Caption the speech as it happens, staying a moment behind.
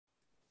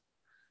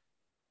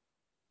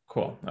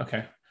Cool.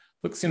 Okay.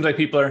 Seems like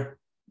people are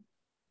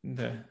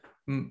the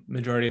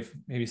majority of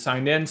maybe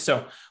signed in.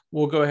 So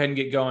we'll go ahead and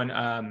get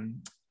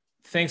going.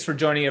 Thanks for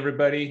joining,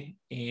 everybody.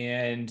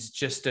 And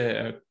just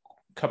a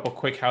couple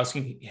quick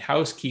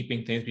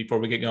housekeeping things before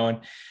we get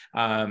going.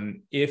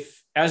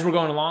 As we're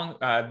going along,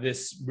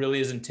 this really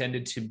is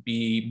intended to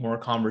be more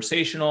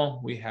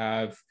conversational. We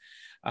have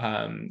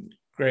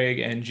Greg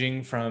and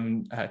Jing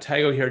from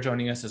Tigo here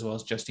joining us, as well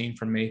as Justine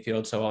from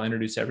Mayfield. So I'll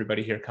introduce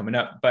everybody here coming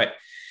up. But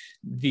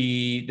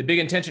the big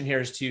intention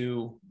here is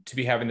to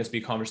be having this be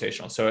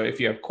conversational. So if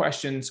you have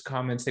questions,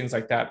 comments, things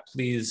like that,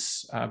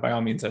 please, by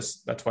all means,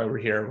 that's why we're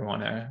here. We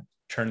want to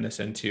turn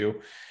this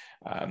into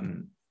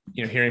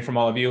hearing from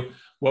all of you.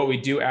 What we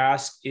do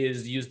ask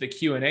is use the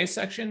Q&A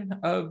section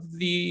of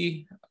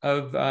the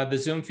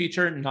Zoom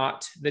feature,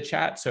 not the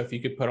chat. So if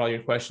you could put all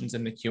your questions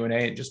in the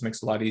Q&A, it just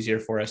makes it a lot easier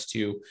for us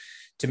to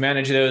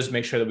manage those,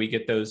 make sure that we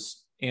get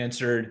those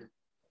answered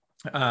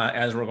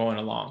as we're going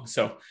along.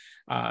 So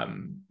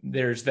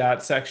there's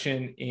that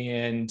section,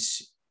 and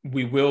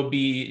we will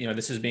be,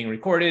 this is being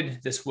recorded.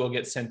 This will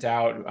get sent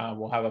out.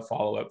 We'll have a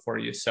follow-up for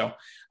you. So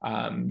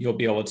you'll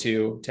be able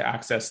to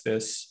access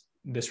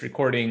this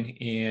recording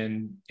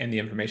and the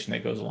information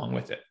that goes along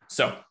with it.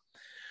 So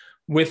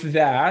with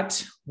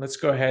that, let's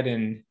go ahead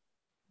and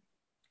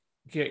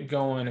get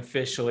going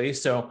officially.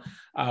 So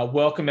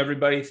welcome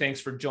everybody. Thanks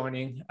for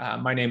joining.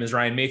 My name is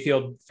Ryan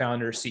Mayfield,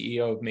 founder,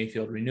 CEO of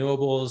Mayfield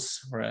Renewables.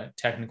 We're a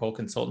technical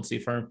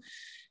consultancy firm,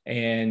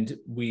 and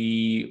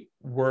we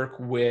work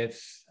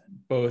with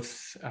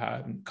both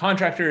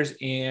contractors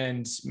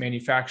and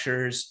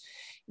manufacturers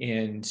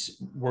and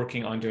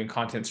working on doing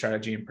content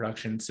strategy and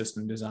production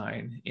system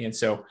design. And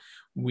so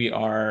we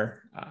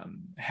are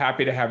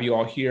happy to have you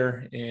all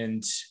here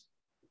and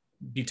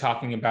be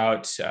talking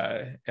about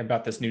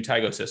this new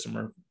Tigo system.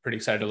 We're pretty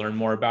excited to learn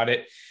more about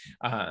it.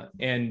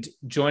 And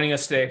joining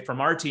us today from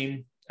our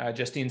team,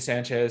 Justine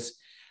Sanchez.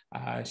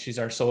 She's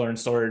our solar and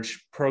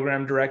storage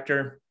program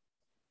director.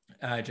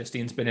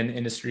 Justine's been in the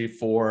industry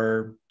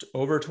for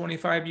over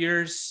 25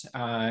 years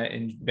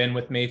and been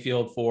with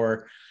Mayfield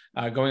for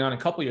going on a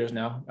couple years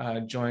now,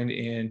 joined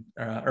in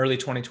early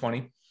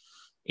 2020.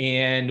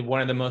 And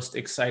one of the most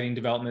exciting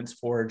developments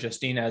for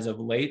Justine as of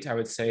late, I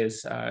would say,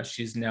 is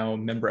she's now a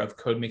member of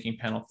Code Making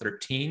Panel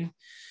 13.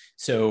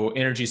 So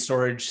energy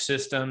storage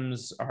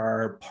systems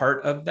are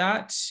part of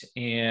that.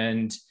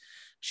 And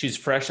she's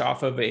fresh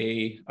off of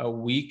a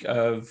week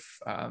of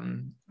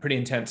pretty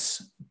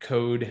intense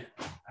code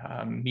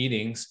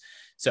meetings.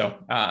 So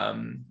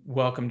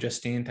welcome,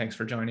 Justine. Thanks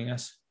for joining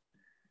us.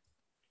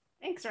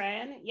 Thanks,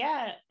 Ryan.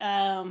 Yeah,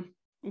 I'm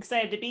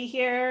excited to be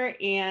here.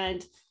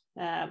 And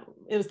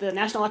it was the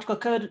National Electrical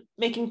Code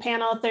Making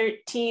Panel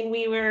 13.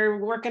 We were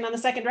working on the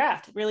second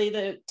draft, really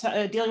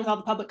dealing with all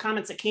the public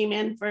comments that came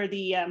in for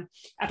the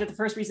after the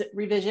first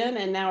revision.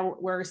 And now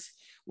we're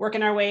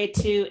working our way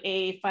to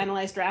a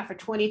finalized draft for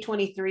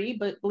 2023,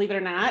 but believe it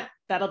or not,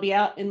 that'll be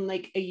out in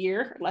like a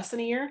year, less than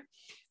a year.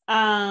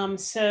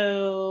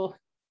 So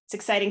it's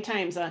exciting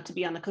times to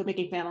be on the code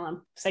making panel.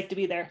 I'm psyched to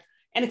be there,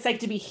 and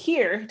excited to be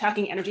here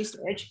talking energy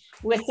storage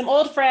with some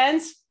old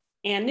friends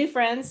and new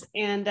friends,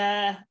 and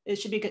it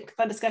should be a good,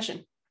 fun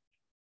discussion.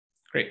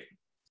 Great.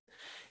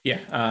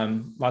 Yeah,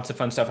 lots of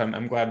fun stuff.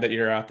 I'm glad that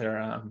you're out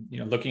there,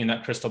 looking in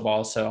that crystal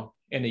ball. So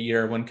in a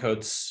year when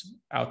code's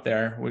out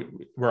there,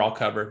 we're all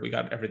covered. We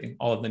got everything,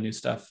 all of the new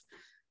stuff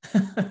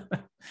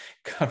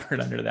covered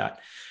under that.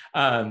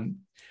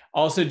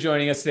 Also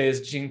joining us today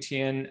is Jing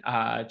Tian,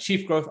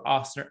 Chief Growth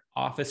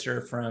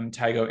Officer from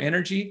Tigo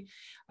Energy.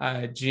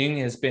 Jing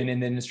has been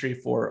in the industry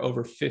for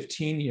over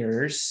 15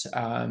 years.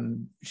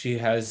 She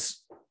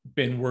has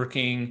been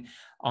working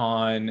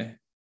on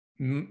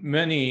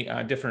many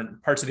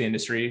different parts of the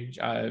industry,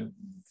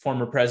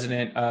 former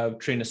president of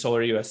Trina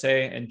Solar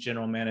USA and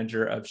general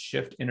manager of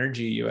Shift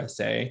Energy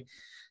USA.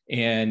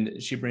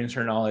 And she brings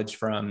her knowledge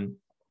from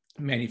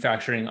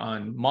manufacturing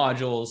on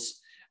modules,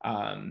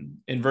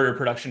 inverter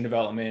production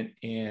development,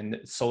 and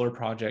solar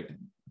project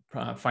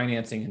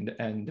financing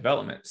and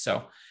development.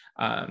 So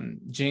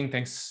Jing,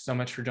 thanks so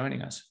much for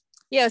joining us.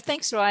 Yeah,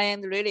 thanks,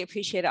 Ryan. Really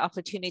appreciate the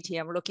opportunity.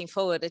 I'm looking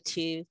forward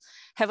to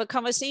have a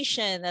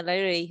conversation and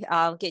really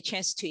get a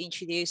chance to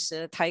introduce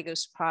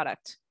Tigo's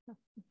product.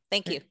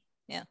 Thank you.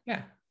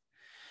 Yeah.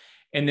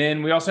 And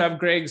then we also have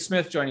Greg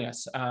Smith joining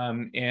us.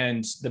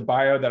 And the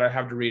bio that I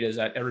have to read is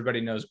that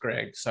everybody knows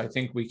Greg. So I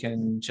think we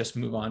can just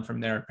move on from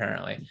there,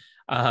 apparently.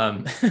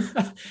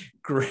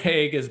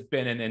 Greg has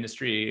been in the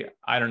industry,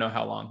 I don't know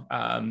how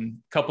long,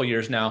 couple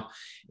years now,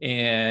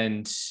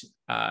 and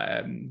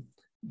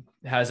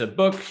has a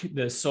book,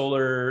 The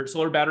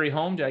Solar Battery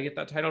Home. Did I get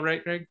that title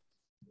right, Greg?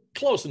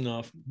 Close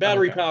enough.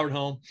 Battery-powered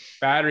home.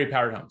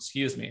 Battery-powered home,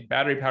 excuse me.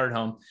 Battery-powered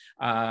home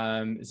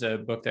is a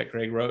book that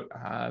Greg wrote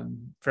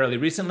fairly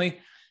recently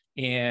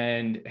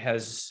and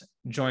has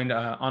joined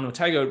on with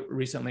Tigo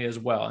recently as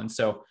well. And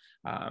so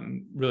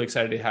really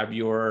excited to have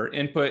your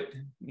input.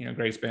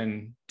 Greg's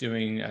been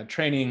doing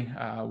training,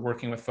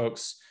 working with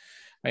folks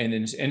in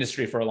this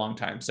industry for a long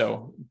time.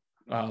 So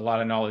a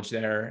lot of knowledge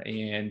there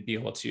and be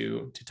able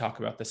to talk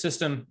about the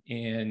system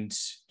and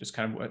just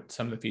kind of what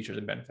some of the features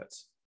and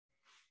benefits.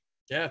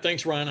 Yeah,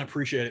 thanks, Ryan. I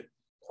appreciate it.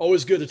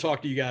 Always good to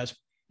talk to you guys.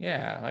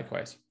 Yeah,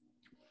 likewise.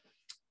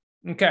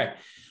 Okay.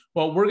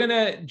 Well, we're going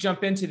to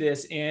jump into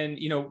this. And,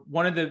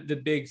 one of the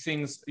big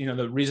things,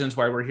 the reasons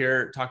why we're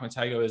here talking with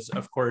Tigo is,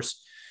 of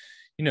course,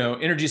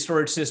 energy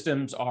storage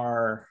systems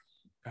are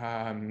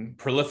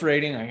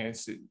proliferating. I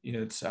guess,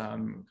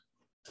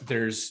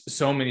 there's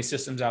so many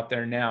systems out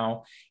there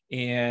now.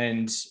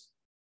 And,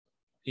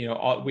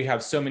 we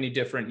have so many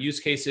different use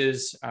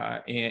cases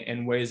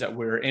and ways that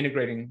we're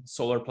integrating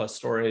solar plus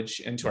storage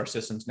into our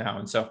systems now.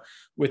 And so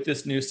with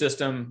this new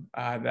system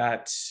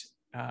that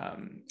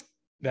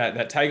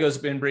Tigo's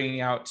been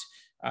bringing out,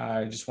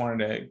 I just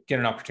wanted to get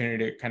an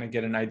opportunity to kind of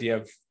get an idea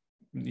of,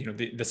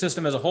 the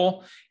system as a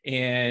whole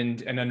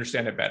and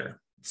understand it better.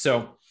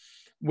 So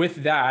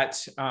with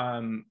that,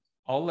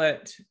 I'll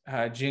let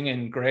Jing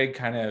and Greg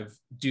kind of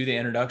do the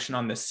introduction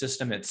on the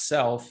system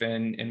itself,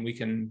 and we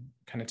can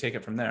kind of take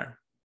it from there.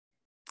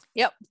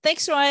 Yep,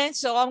 thanks, Ryan.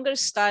 So I'm going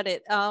to start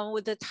it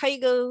with the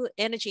Tigo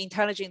Energy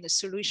Intelligent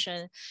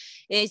Solution.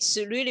 It's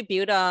really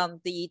built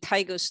on the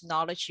Tigo's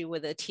knowledge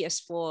with the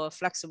TS4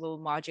 flexible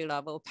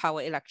modular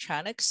power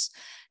electronics.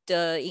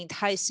 The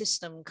entire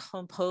system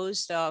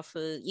composed of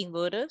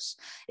inverters.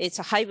 It's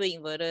a hybrid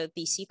inverter,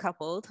 DC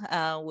coupled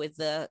with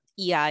the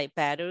EI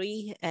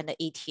battery and the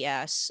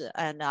ATS.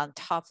 And on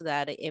top of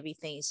that,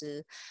 everything is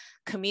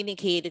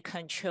communicated,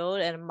 controlled,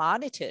 and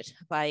monitored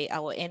by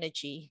our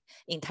energy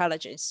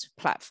intelligence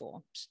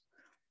platforms.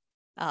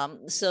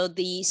 So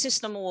the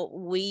system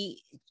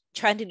we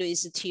trying to do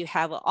is to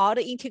have all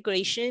the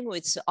integration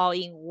with all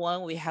in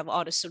one. We have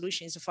all the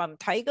solutions from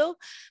Tigo,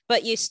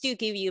 but it still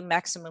give you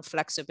maximum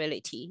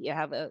flexibility. You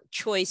have a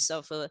choice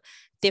of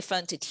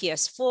different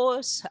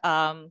TS4s.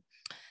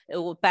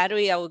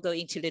 Battery, I will go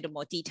into a little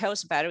more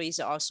details. Batteries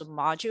are also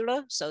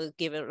modular, so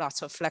give it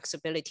lots of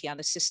flexibility on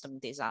the system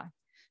design.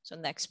 So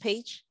next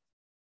page.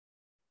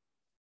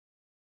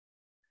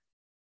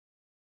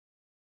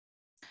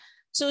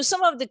 So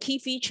some of the key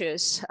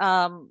features,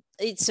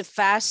 it's a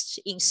fast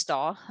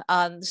install.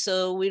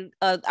 So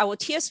our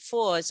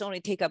TS4s only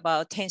take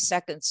about 10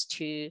 seconds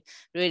to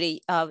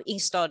really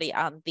install the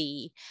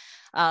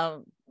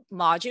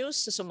modules.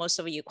 So most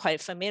of you are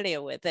quite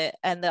familiar with it.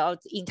 And the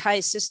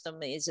entire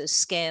system is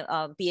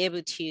a be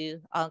able to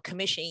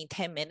commission in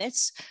 10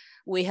 minutes.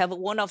 We have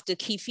one of the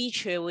key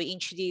features we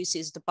introduce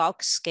is the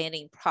bulk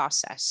scanning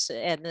process.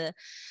 And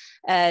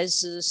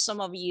as some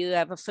of you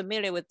are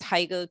familiar with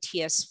Tigo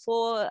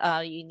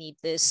TS4, you need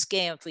the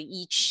scan for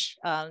each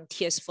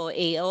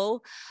TS4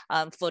 AO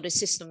for the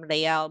system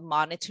layout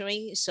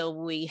monitoring. So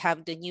we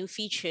have the new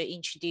feature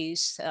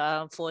introduced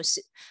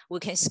we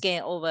can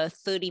scan over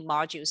 30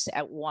 modules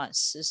at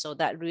once. So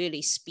that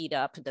really speed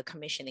up the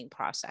commissioning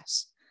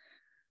process.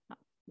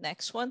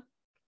 Next one.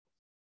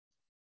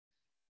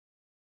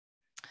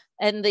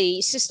 And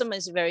the system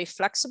is very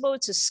flexible,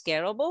 it's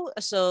scalable.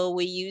 So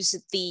we use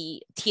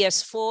the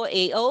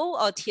TS4 AO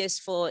or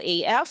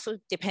TS4 AF,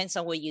 depends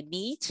on what you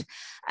need.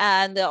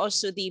 And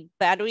also the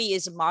battery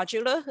is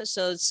modular.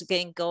 So it's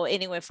can go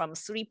anywhere from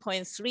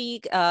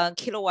 3.3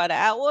 kilowatt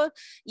hour,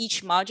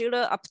 each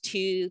modular up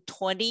to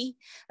 20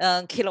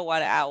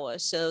 kilowatt hour.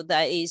 So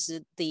that is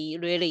the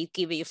really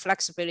give you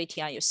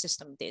flexibility on your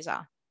system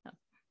design.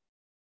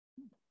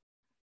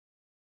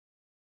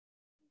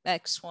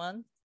 Next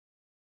one.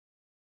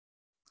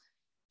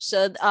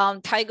 So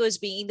Tigo is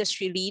being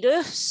industry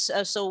leader.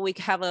 So we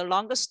have a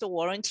longest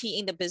warranty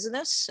in the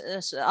business.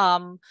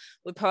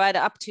 We provide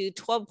up to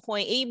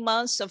 12.8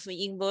 months of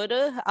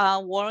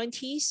inverter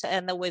warranties,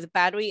 and with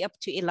battery up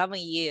to 11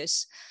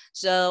 years.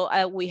 So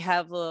we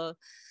have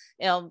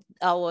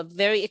our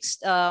very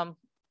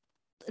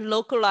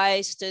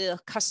localized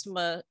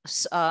customer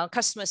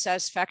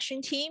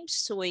satisfaction teams.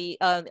 So we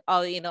all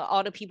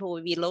the people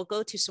will be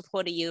local to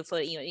support you for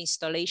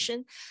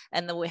installation,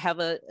 and then we have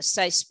a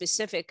site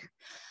specific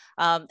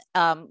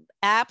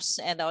apps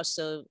and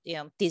also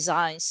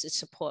designs to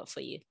support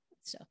for you.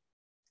 So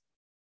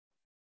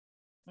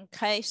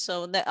okay,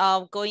 so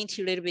I'll go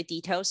into a little bit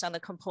details on the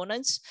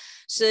components.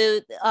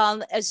 So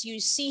as you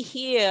see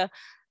here,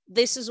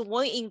 this is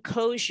one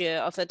enclosure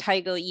of a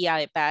Tigo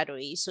EI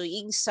battery. So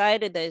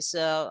inside there's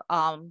a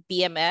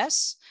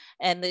BMS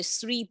and there's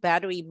 3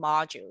 battery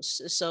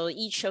modules. So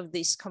each of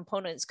these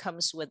components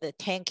comes with a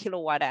 10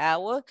 kilowatt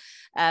hour,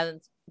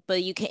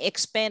 but you can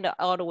expand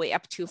all the way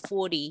up to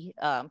 40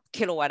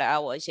 kilowatt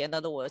hours. In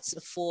other words,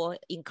 4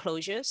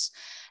 enclosures,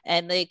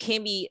 and they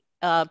can be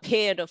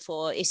paired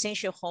for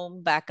essential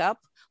home backup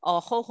or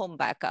whole home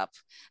backup.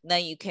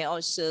 Then you can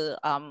also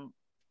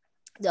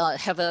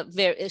have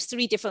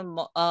 3 different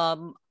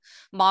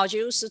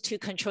modules to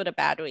control the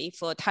battery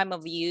for time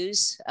of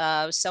use,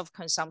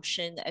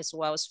 self-consumption, as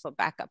well as for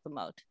backup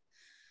mode.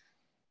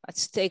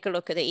 Let's take a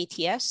look at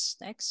the ATS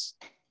next.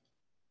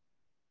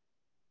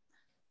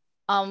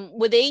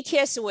 With the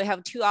ATS, we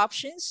have two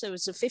options. So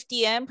it's a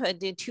 50 amp and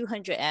then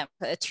 200 amp.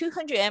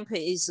 200 amp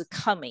is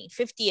coming.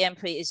 50 amp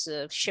is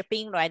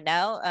shipping right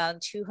now.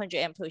 200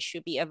 amp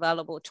should be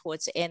available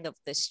towards the end of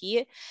this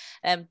year.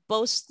 And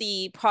both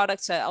the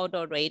products are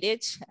outdoor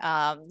rated,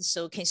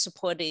 so can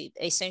support the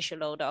essential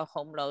load or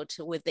home load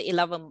with the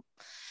 11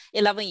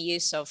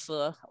 years of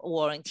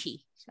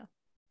warranty. So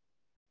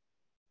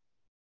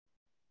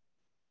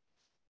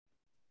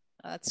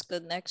that's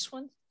good. Next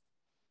one.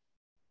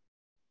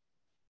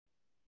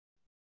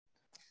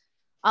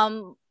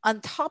 On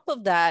top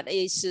of that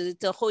is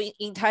the whole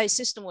entire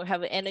system will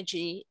have an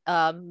energy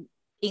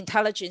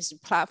intelligence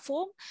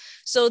platform.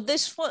 So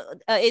this one,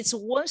 it's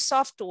one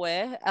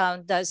software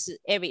does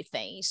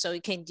everything. So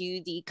you can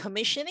do the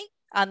commissioning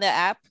on the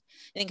app,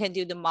 and can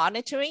do the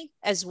monitoring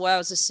as well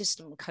as the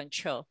system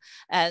control.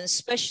 And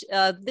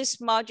this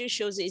module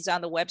shows it's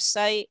on the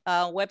website,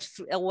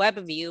 web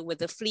view with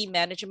the fleet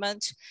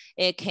management.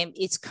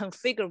 It's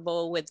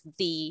configurable with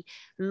the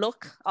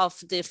look of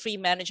the fleet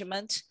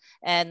management,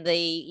 and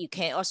you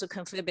can also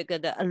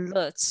configure the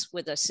alerts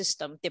with the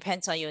system,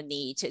 depends on your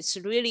needs. It's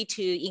really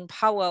to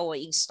empower our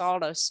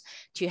installers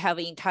to have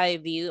an entire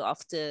view of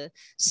the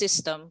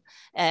system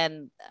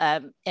and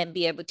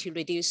be able to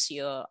reduce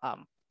your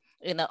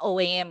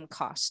OEM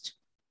cost.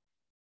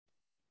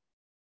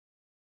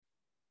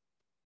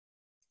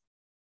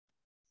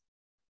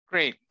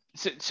 Great.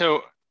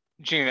 So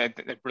Jing, I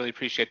really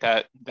appreciate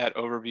that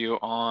overview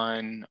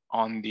on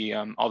the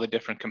all the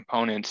different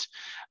components.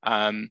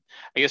 I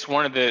guess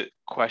one of the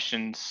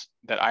questions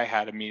that I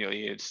had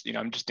immediately is,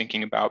 I'm just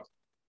thinking about,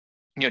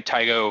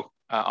 Tigo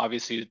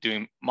obviously is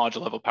doing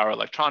module level power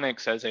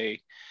electronics as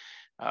a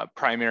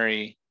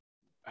primary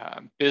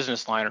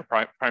business line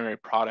or primary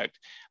product.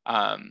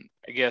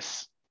 I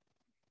guess,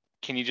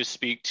 can you just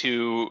speak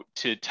to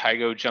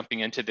Tigo jumping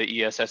into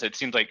the ESS? It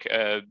seems like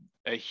a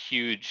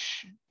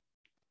huge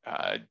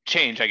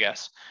change, I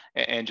guess,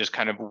 and just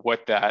kind of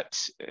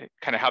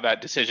how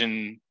that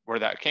decision, where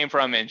that came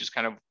from, and just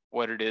kind of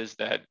what it is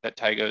that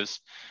Tigo's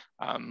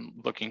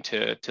looking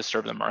to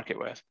serve the market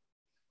with.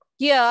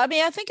 Yeah, I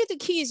mean, I think the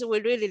key is we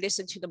really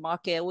listen to the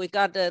market. We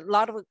got a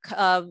lot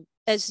of,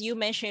 as you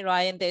mentioned,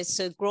 Ryan, there's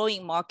a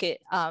growing market,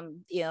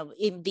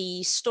 in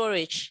the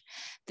storage.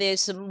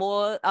 There's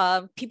more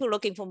people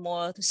looking for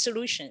more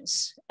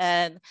solutions.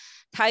 And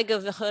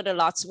Tigo, have heard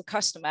lots of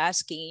customers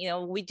asking,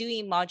 we're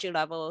doing module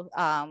level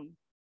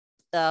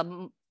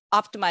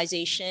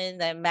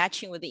optimization and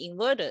matching with the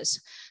inverters.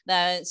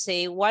 Now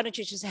say, why don't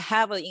you just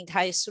have an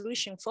entire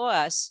solution for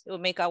us? It will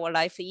make our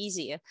life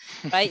easier,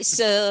 right?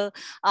 So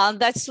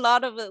that's a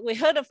lot of, we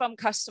heard it from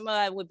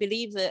customer. We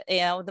believe that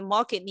the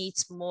market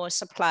needs more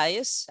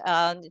suppliers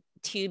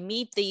to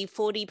meet the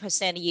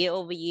 40%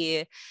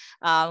 year-over-year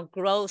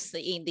growth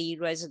in the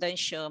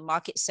residential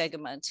market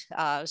segment.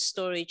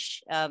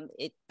 Storage,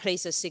 it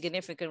plays a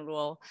significant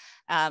role.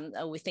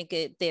 We think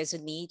there's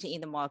a need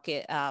in the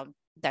market.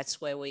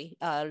 That's where we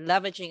are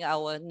leveraging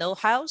our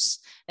know-hows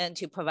and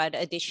to provide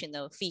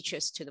additional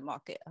features to the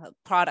market,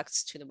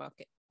 products to the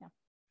market. Yeah.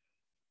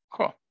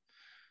 Cool.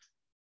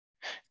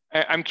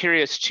 I'm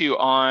curious too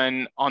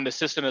on the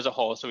system as a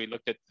whole. So we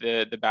looked at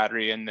the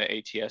battery and the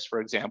ATS, for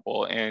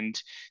example.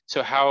 And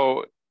so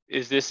how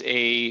is this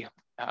a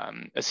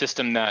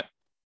system that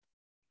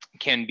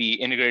can be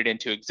integrated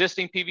into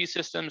existing PV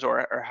systems,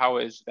 or how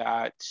is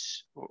that?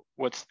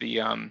 What's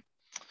the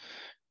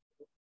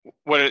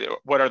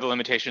what are the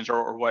limitations,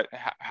 or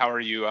how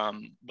are you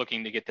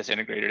looking to get this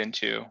integrated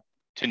into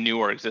new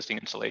or existing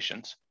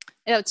installations?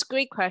 Yeah, it's a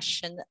great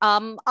question.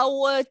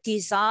 Our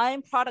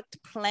design product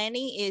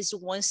planning is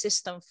one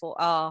system for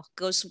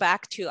goes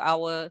back to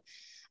our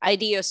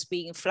ideas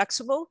being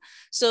flexible.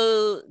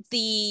 So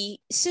the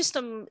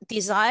system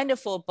designed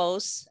for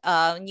both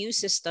new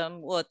system,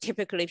 or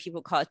typically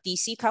people call it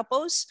DC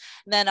couples.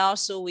 Then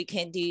also we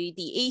can do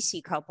the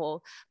AC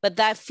couple, but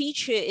that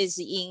feature is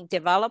in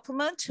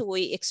development.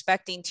 We're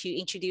expecting to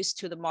introduce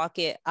to the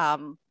market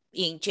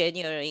in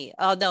January.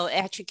 Oh no,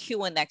 actually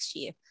Q1 next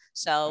year.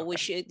 So okay. We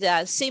should,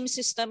 the same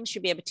system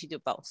should be able to do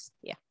both.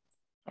 Yeah.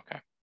 Okay.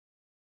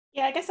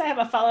 Yeah, I guess I have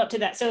a follow-up to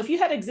that. So if you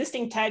had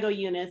existing Tigo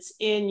units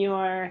in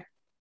your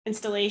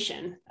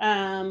installation,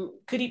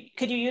 could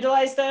you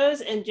utilize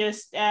those and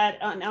just add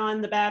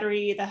on the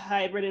battery, the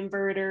hybrid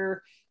inverter,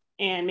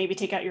 and maybe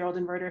take out your old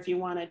inverter if you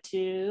wanted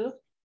to?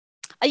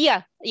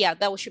 Yeah,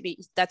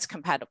 that's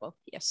compatible.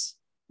 Yes.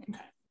 Okay.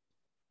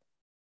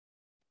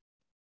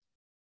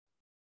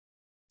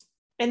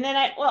 And then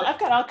I've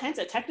got all kinds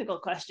of technical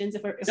questions.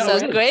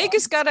 So Greg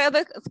has got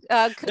other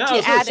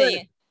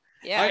adding.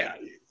 Yeah.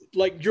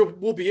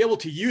 We'll be able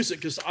to use it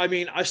because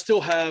I still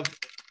have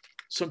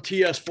some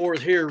TS4s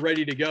here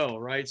ready to go,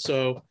 right?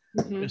 So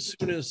as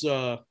soon as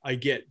I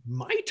get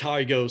my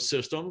Tigo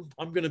system,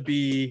 I'm going to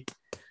be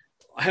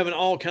having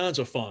all kinds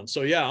of fun.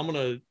 So yeah, I'm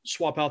going to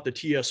swap out the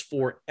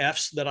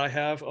TS4Fs that I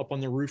have up on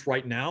the roof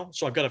right now.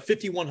 So I've got a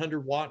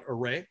 5100 watt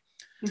array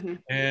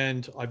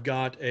and I've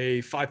got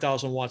a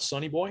 5000 watt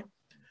Sunny Boy.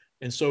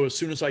 And so as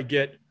soon as I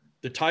get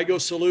the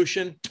Tigo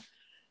solution,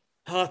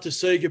 I'll have to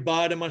say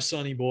goodbye to my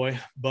Sunny Boy,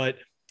 but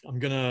I'm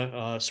going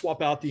to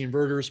swap out the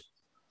inverters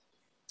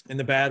and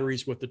the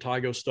batteries with the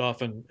Tigo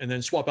stuff, and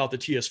then swap out the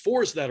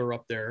TS4s that are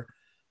up there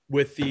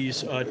with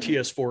these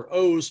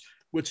TS4Os,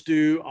 which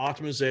do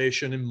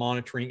optimization and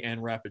monitoring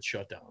and rapid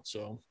shutdown.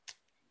 So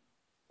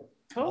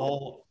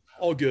cool.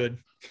 all good.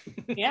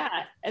 Yeah,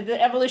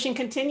 the evolution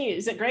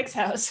continues at Greg's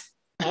house.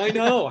 I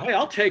know. Hey,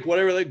 I'll take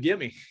whatever they give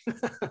me.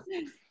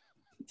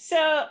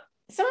 So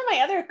some of my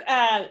other,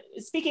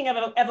 speaking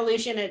of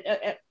evolution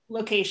at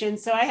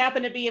locations, so I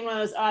happen to be in one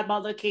of those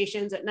oddball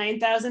locations at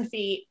 9,000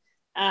 feet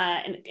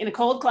in a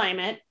cold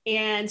climate.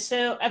 And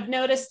so I've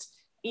noticed,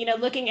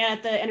 looking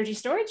at the energy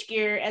storage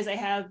gear as I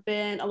have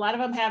been, a lot of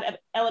them have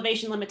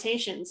elevation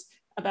limitations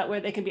about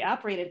where they can be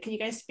operated. Can you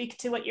guys speak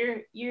to what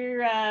your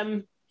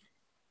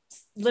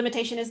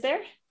limitation is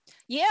there?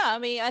 Yeah, I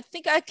mean, I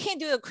think I can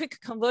do a quick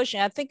conversion.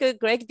 I think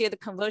Greg did the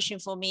conversion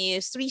for me.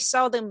 Is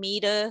 3,000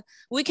 meter.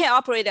 We can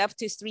operate up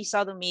to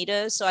 3,000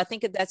 meters. So I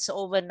think that's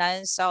over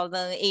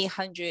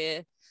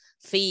 9,800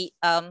 feet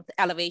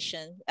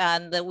elevation.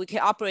 And we can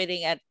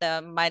operating at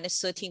minus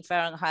 13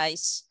 Fahrenheit,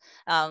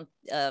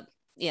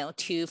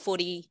 to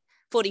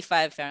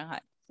 45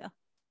 Fahrenheit.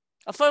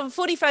 For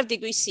 45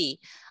 degrees C.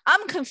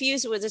 I'm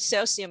confused with the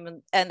Celsius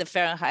and the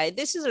Fahrenheit.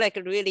 This is like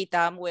really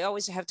dumb. We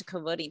always have to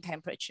convert in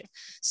temperature.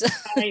 So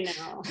I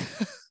know.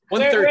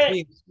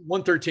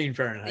 113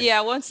 Fahrenheit.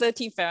 Yeah,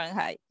 113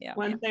 Fahrenheit. Yeah.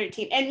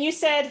 113. And you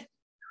said,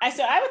 I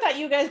thought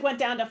you guys went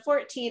down to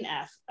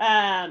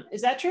 14F.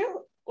 Is that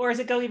true? Or does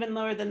it go even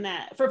lower than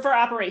that for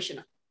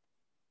operational?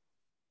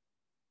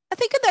 I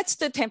think that's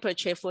the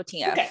temperature,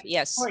 14F. Okay.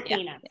 Yes.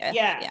 14F.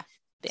 Yeah.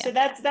 So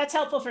that's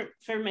helpful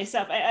for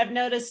myself. I've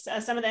noticed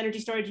some of the energy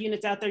storage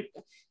units out there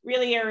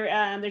really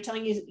are, they're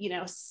telling you,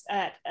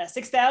 at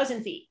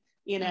 6,000 feet,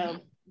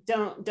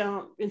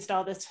 don't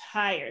install this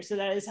higher. So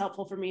that is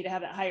helpful for me to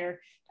have that higher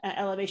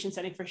elevation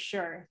setting for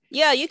sure.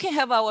 Yeah, you can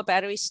have our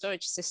battery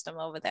storage system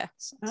over there.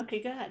 So.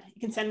 Okay, good.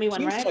 You can send me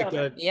one right over.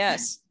 That.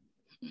 Yes.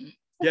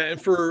 Yeah,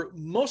 and for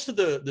most of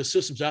the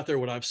systems out there,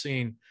 what I've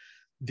seen,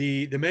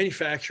 the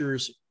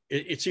manufacturers,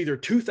 it's either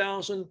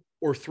 2,000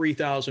 or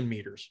 3,000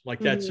 meters. Like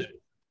that's it.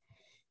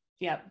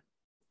 Yep.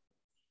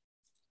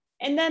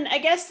 And then I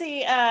guess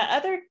the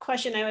other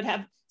question I would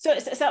have, so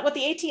with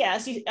the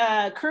ATS,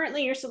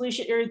 currently your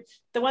solution,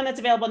 the one that's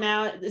available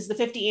now is the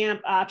 50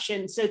 amp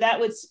option. So that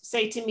would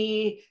say to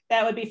me,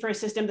 that would be for a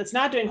system that's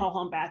not doing whole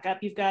home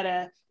backup. You've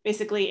got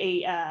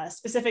basically a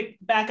specific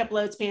backup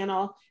loads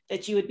panel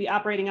that you would be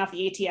operating off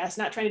the ATS,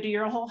 not trying to do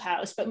your whole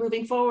house, but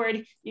moving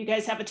forward, you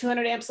guys have a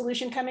 200 amp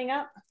solution coming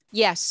up?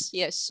 Yes.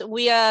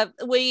 We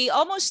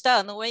almost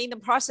done. We're in the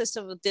process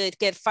of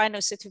get final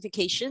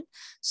certification.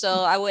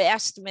 So I will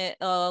estimate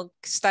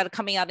start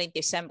coming out in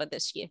December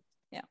this year.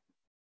 Yeah.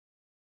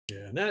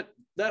 Yeah, and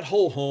that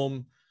whole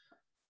home,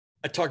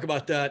 I talk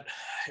about that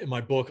in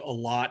my book a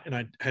lot, and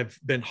I have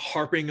been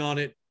harping on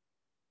it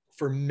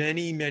for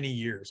many, many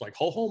years. Like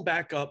whole home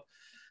backup,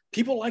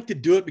 people like to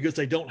do it because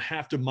they don't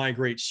have to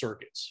migrate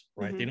circuits,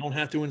 right? Mm-hmm. They don't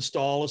have to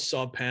install a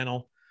sub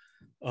panel,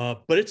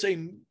 but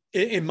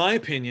in my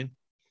opinion,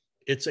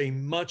 it's a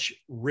much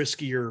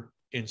riskier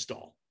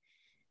install.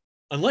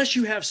 Unless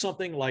you have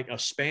something like a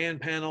span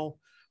panel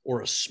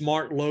or a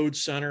smart load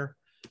center,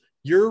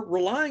 you're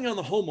relying on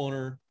the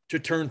homeowner to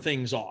turn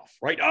things off,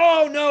 right?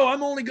 Oh no,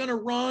 I'm only going to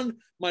run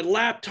my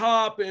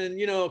laptop and,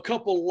 a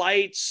couple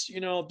lights,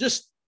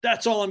 just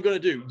that's all I'm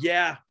going to do.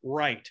 Yeah,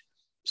 right.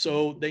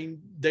 So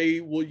they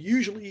will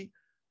usually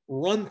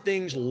run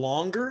things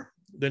longer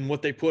than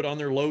what they put on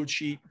their load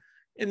sheet,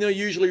 and they'll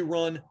usually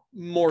run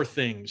more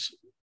things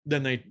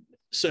than they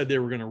said they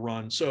were going to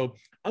run. So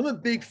I'm a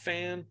big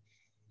fan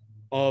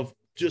of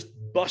just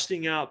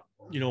busting out,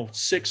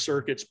 6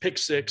 circuits, pick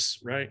 6,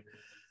 right?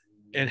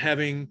 And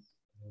having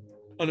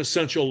an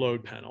essential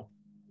load panel.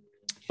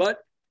 But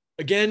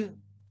again,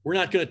 we're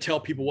not going to tell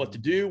people what to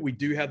do. We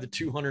do have the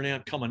 200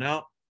 amp coming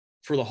out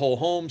for the whole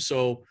home.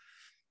 So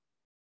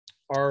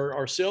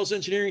our sales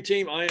engineering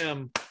team, I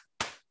am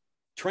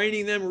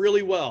training them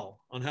really well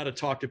on how to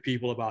talk to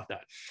people about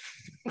that.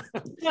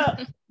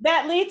 So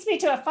that leads me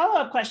to a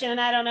follow-up question, and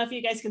I don't know if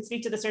you guys can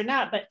speak to this or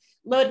not, but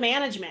load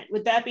management,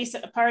 would that be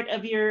a part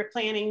of your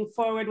planning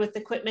forward with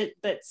equipment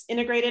that's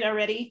integrated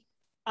already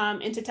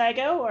into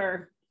Tigo,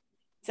 or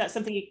is that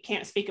something you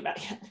can't speak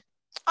about yet?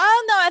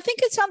 No, I think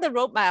it's on the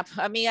roadmap.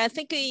 I mean, I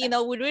think,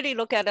 we really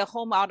look at a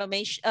home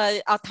automation,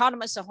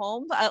 autonomous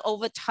home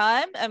over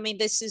time. I mean,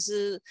 this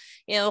is,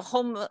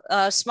 home,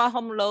 smart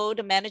home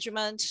load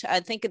management. I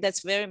think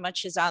that's very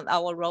much is on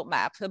our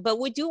roadmap, but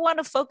we do want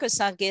to focus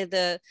on get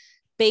the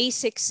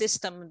basic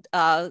system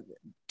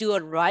do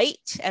it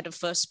right at the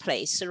first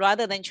place,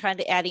 rather than trying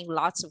to adding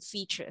lots of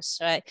features,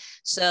 right?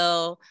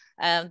 So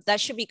that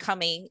should be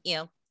coming,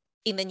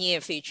 in the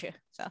near future.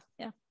 So,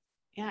 yeah.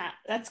 Yeah,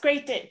 that's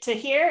great to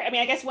hear. I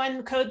mean, I guess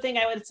one code thing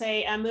I would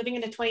say, moving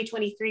into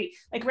 2023,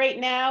 like right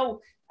now,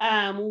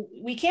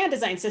 we can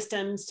design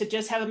systems to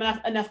just have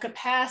enough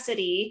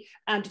capacity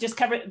to just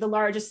cover the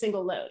largest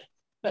single load.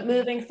 But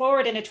moving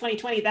forward into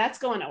 2020, that's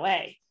going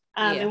away.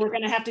 And we're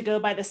going to have to go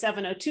by the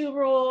 702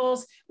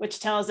 rules, which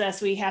tells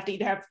us we have to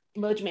either have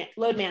load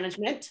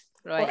management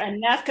or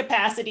enough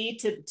capacity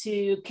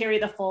to carry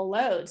the full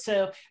load.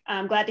 So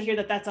I'm glad to hear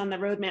that that's on the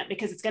roadmap,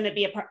 because it's going to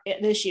be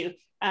an issue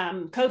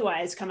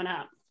code-wise coming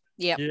up.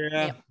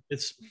 Yeah.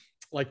 It's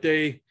like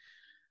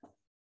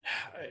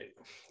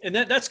and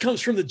that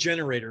comes from the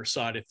generator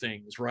side of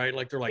things, right?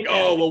 Like they're like,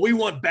 oh, well, we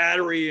want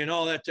battery and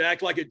all that to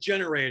act like a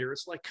generator.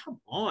 It's like, come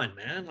on,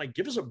 man, like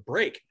give us a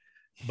break.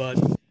 But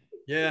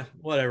yeah,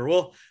 whatever.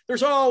 Well,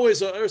 there's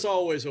always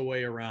a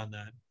way around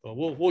that, but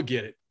we'll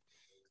get it.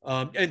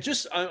 And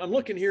just I'm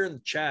looking here in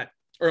the chat,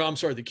 or I'm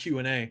sorry, the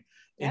Q&A,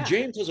 and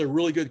James has a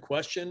really good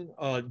question,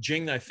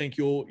 Jing, that I think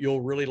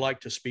you'll really like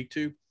to speak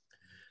to.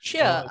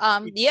 Sure.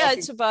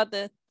 It's about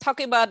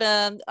talking about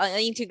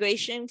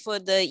integration for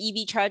the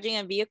EV charging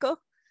and vehicle.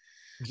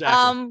 Exactly.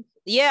 I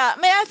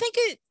mean, I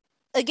think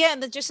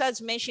again, just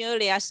as mentioned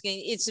earlier,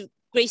 asking, it's a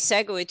great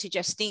segue to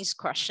Justine's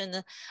question.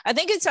 I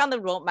think it's on the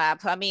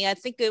roadmap. I mean, I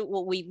think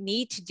what we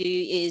need to do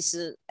is,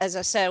 as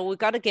I said, we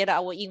got to get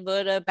our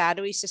inverter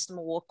battery system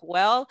work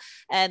well,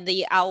 and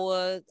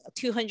our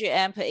 200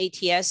 amp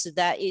ATS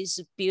that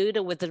is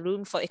built with the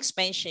room for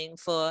expansion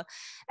for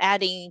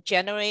adding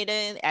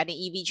generator, adding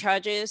EV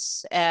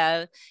chargers.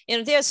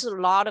 There's a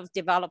lot of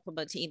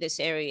development in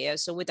this area,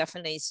 so we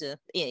definitely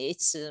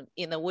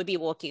we'll be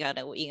working on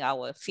it in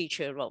our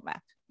future roadmap.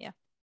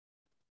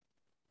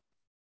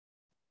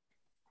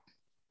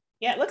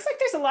 Yeah, it looks like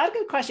there's a lot of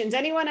good questions.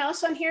 Anyone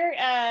else on here?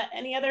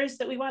 Any others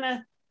that we want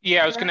to?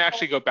 Yeah, I was going to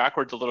actually go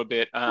backwards a little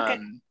bit. Okay.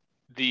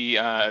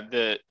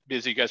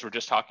 Because you guys were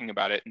just talking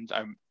about it, and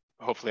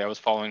hopefully I was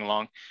following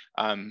along.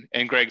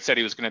 And Greg said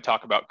he was going to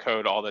talk about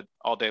code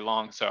all day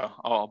long, so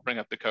I'll bring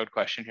up the code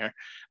question here.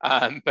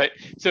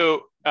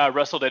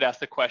 Russell did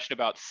ask the question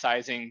about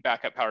sizing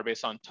backup power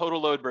based on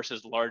total load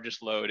versus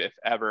largest load, if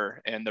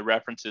ever, and the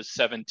reference is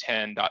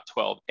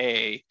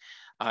 710.12a.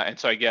 And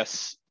so I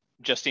guess,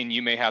 Justine,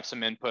 you may have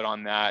some input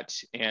on that,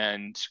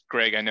 and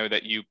Greg, I know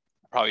that you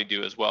probably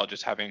do as well,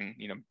 just having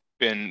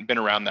been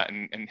around that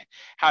and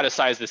how to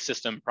size the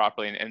system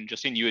properly. And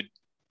Justine, you had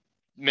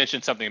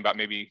mentioned something about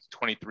maybe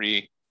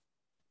 23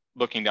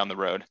 looking down the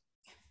road.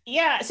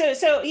 Yeah, so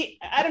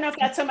I don't know if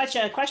that's so much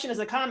a question as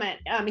a comment.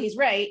 He's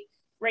right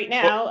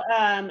now,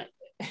 and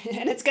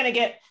it's going to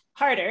get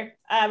harder.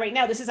 Right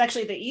now, this is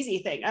actually the easy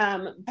thing.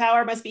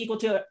 Power must be equal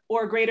to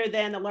or greater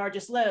than the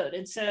largest load,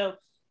 and so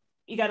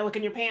you got to look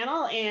in your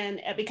panel,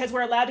 and because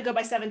we're allowed to go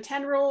by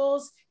 710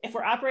 rules, if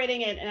we're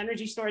operating an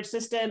energy storage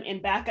system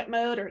in backup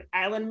mode or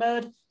island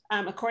mode,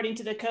 according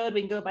to the code,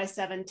 we can go by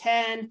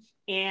 710.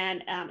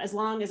 And as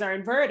long as our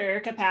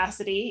inverter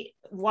capacity,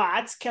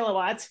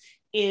 kilowatts,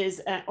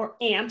 is, or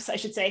amps, I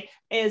should say,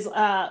 is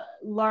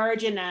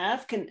large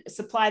enough, can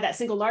supply that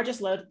single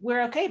largest load,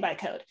 we're okay by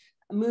code.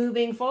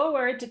 Moving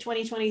forward to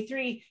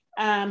 2023,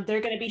 they're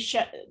going to be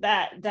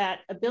that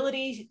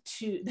ability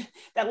to,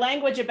 that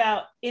language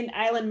about in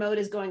island mode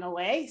is going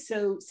away.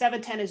 So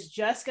 710 is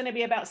just going to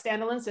be about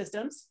standalone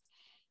systems.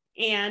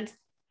 And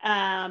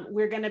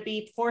we're going to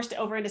be forced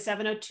over into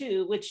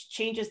 702, which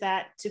changes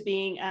that to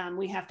being,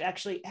 we have to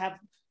actually have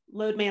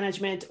load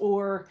management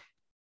or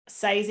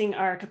sizing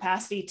our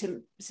capacity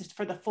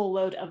for the full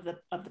load of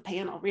the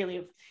panel,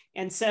 really.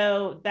 And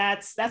so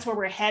that's where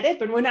we're headed,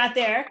 but we're not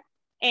there.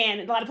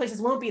 And a lot of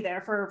places won't be there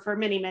for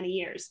many, many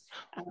years.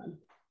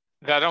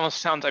 That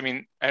almost sounds, I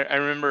mean, I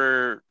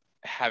remember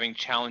having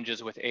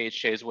challenges with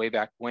AHJs way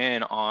back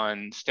when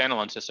on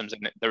standalone systems.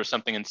 And there was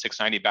something in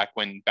 690 back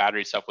when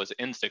battery stuff was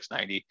in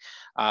 690,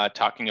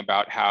 talking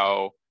about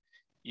how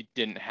you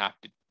didn't have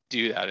to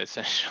do that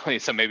essentially.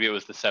 So maybe it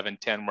was the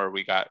 710 where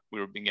we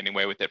were getting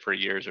away with it for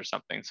years or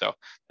something. So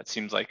that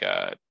seems like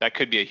that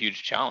could be a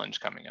huge challenge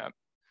coming up.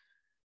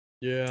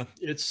 Yeah,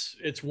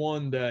 it's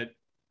one that,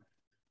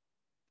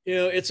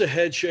 it's a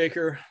head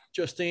shaker.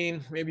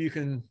 Justine, maybe you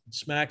can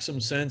smack some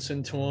sense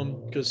into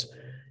them, because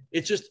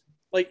it's just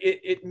like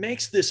it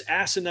makes this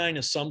asinine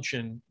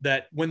assumption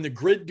that when the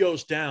grid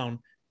goes down,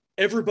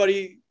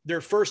 everybody, their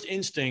first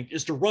instinct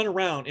is to run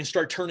around and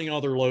start turning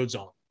all their loads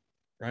on,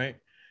 right?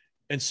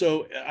 And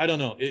so I don't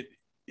know,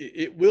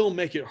 it will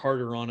make it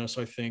harder on us,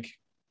 I think,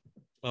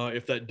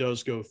 if that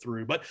does go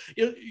through. But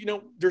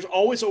there's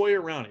always a way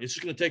around it. It's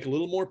just going to take a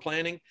little more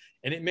planning,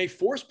 and it may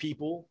force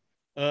people,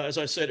 as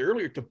I said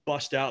earlier, to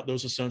bust out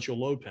those essential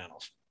load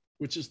panels,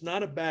 which is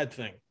not a bad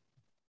thing.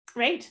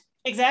 Right.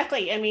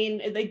 Exactly. I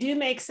mean, they do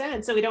make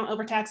sense, so we don't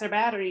overtax our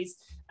batteries.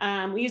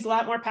 We use a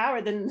lot more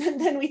power than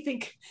we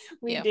think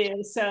we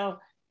do. So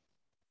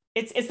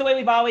it's the way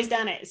we've always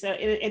done it. So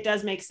it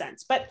does make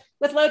sense. But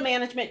with load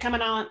management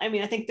coming on, I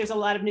mean, I think there's a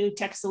lot of new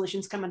tech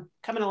solutions coming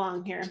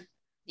along here.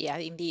 Yeah,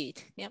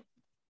 indeed. Yep.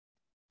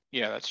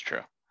 Yeah, that's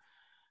true.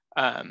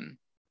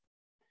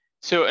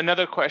 So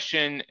another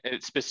question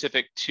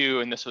specific to,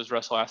 and this was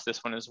Russell asked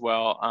this one as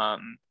well.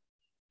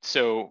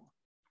 So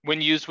when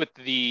used with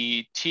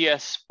the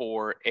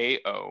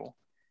TS4AO,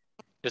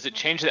 does it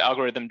change the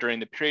algorithm during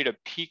the period of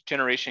peak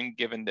generation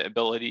given the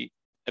ability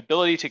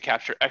to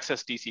capture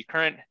excess DC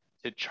current?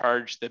 to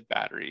charge the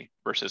battery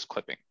versus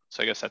clipping.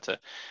 So I guess that's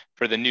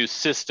for the new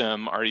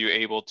system, are you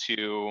able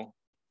to,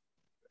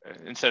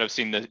 instead of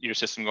seeing your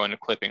system going to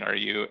clipping, are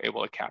you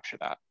able to capture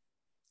that?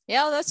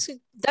 Yeah,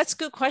 that's a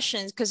good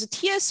question, because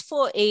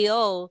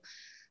TS4AO,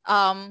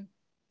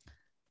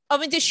 I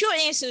mean, the short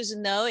answer is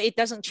no, it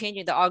doesn't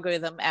change the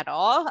algorithm at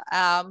all.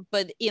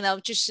 But,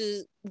 just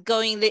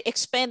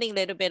expanding a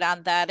little bit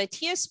on that, a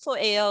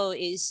TS4AO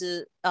is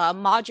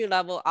module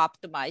level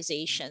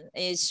optimization.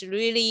 It's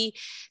really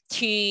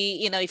to,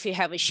 if you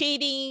have a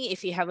shading,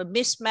 if you have a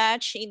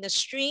mismatch in the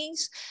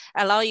strings,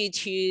 allow you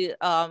to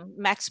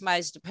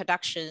maximize the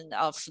production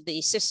of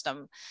the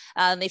system.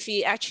 And if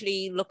you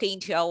actually look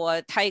into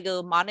our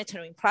Tigo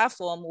monitoring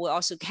platform, we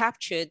also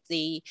captured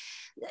the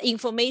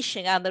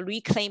information on the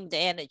reclaimed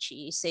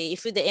energy. Say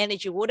if the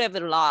energy would have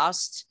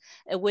lost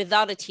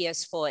without a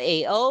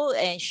TS4AO,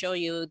 and show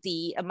you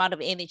the amount of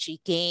energy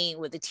gain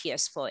with the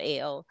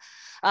TS4AO.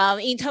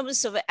 In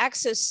terms of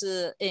excess,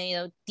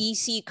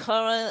 DC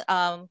current,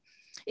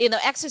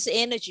 excess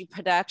energy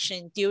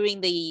production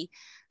during the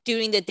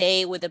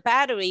day with the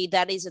battery,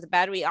 that is the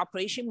battery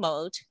operation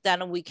mode,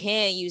 then we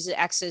can use the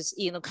access,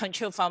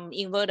 control from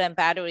inverter and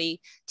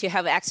battery to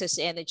have excess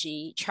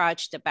energy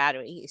charge the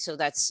battery. So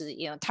that's,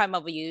 time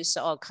of use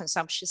or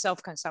consumption,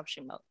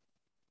 self-consumption mode.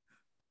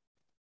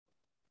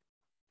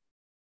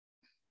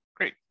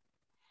 Great.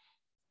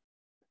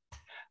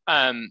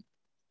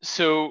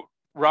 So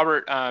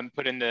Robert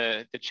put in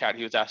the chat,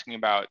 he was asking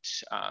about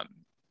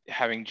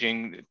having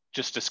Jing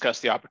just discuss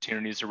the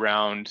opportunities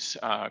around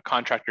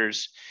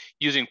contractors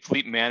using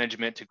fleet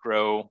management to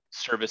grow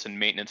service and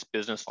maintenance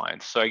business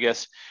lines. So I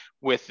guess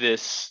with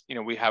this,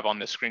 we have on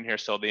the screen here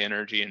still the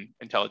energy and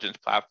intelligence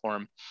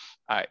platform.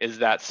 Is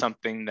that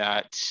something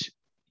that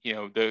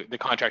the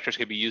contractors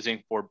could be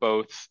using for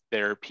both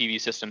their PV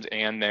systems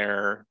and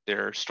their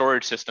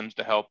storage systems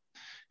to help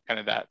kind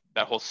of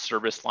that whole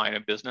service line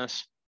of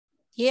business?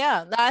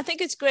 Yeah, I think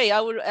it's great. I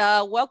would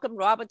welcome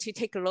Robert to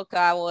take a look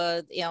at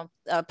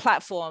our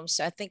platforms.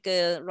 I think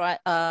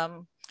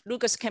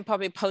Lucas can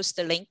probably post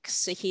the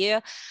links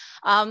here.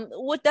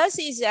 What does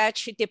is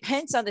actually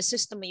depends on the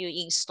system you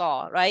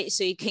install, right?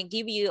 So it can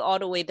give you all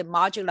the way the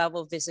module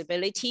level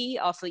visibility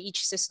of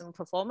each system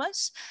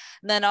performance.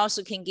 And then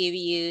also can give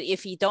you,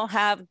 if you don't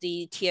have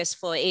the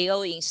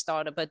TS4AO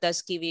installed, but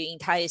does give you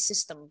entire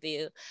system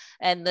view,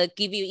 and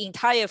give you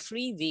entire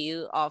free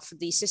view of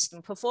the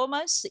system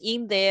performance.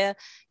 In there,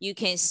 you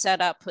can set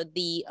up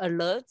the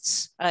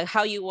alerts,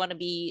 how you want to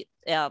be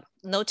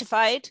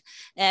notified,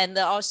 and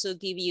also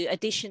give you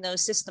additional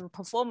system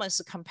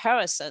performance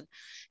comparison.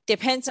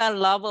 Depends on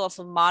level of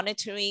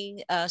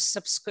monitoring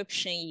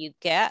subscription you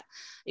get.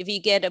 If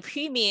you get a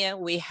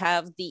premium, we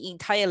have the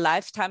entire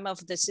lifetime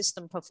of the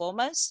system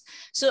performance.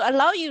 So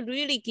allow you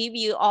really give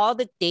you all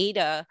the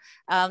data,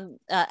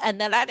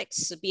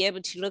 analytics to be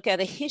able to look at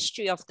the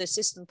history of the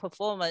system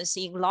performance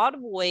in a lot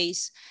of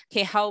ways,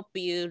 can help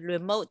you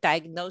remote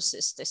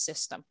diagnosis the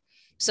system.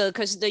 So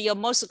because your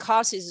most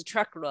cost is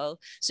truck roll.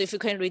 So if you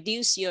can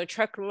reduce your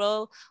truck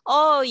roll,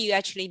 or you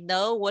actually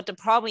know what the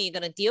problem you're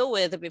going to deal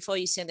with before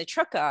you send the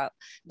truck out,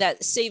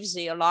 that saves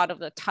you a lot of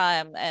the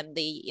time and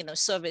the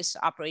service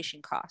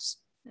operation costs.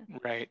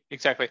 Right,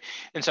 exactly.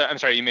 And so I'm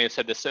sorry, you may have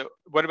said this. So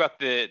what about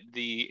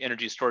the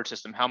energy storage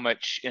system? How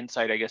much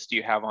insight, I guess, do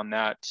you have on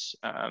that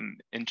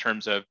in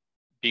terms of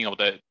being able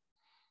to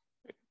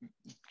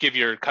give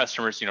your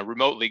customers,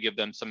 remotely give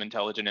them some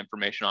intelligent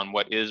information on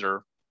what is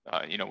or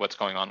what's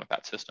going on with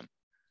that system?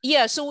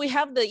 Yeah, so we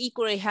have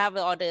equally have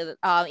all the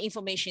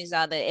information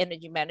on the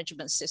energy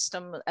management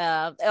system,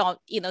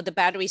 the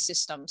battery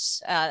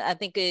systems. I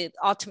think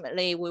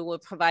ultimately we will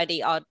provide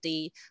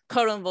the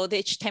current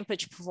voltage,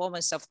 temperature,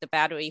 performance of the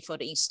battery for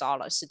the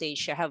installers. So they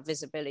should have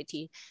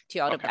visibility to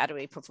all the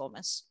battery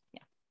performance.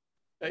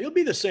 Yeah, it'll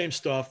be the same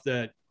stuff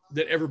that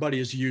everybody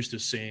is used to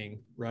seeing,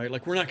 right?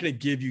 Like we're not going to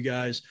give you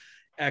guys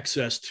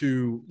access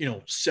to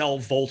cell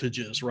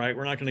voltages, right?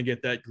 We're not going to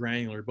get that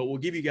granular, but we'll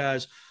give you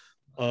guys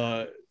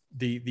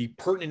the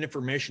pertinent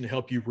information to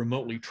help you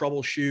remotely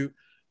troubleshoot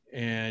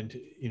and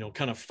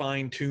kind of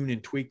fine tune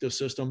and tweak the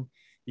system,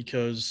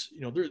 because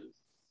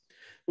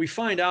we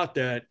find out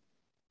that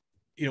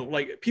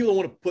like people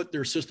want to put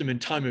their system in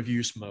time of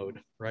use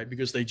mode, right?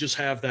 Because they just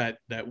have that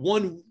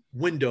one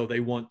window they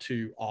want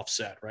to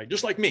offset, right?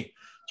 Just like me.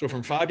 So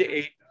from 5 to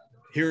 8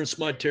 here in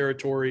SMUD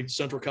territory,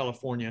 Central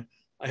California,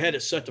 I had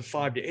it set to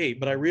 5 to 8,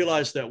 but I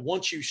realized that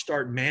once you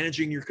start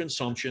managing your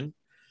consumption,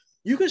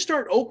 you can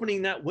start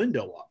opening that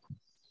window up,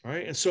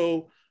 right? And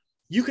so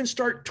you can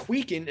start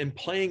tweaking and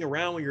playing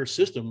around with your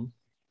system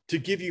to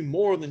give you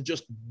more than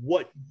just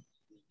what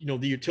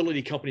the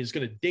utility company is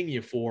going to ding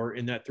you for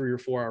in that 3 or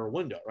 4 hour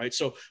window, right?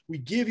 So we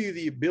give you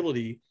the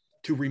ability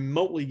to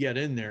remotely get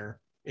in there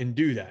and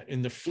do that.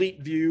 In the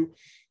fleet view,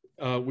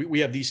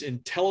 we have these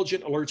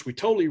intelligent alerts. We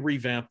totally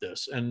revamped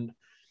this, and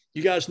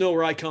you guys know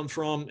where I come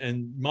from,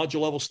 and module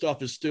level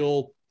stuff is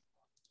still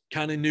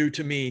kind of new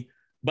to me,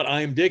 but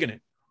I am digging it.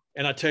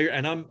 And I tell you,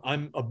 and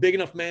I'm a big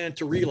enough man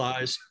to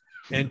realize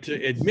and to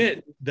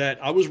admit that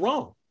I was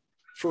wrong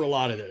for a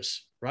lot of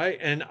this. right?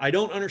 And I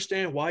don't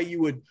understand why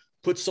you would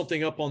put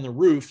something up on the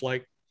roof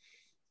like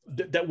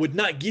that would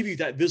not give you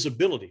that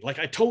visibility. Like,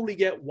 I totally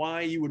get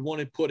why you would want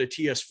to put a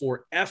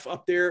TS4F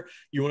up there.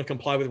 You want to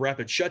comply with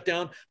rapid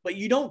shutdown, but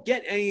you don't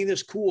get any of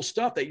this cool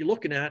stuff that you're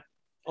looking at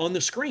on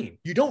the screen.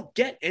 You don't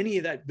get any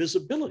of that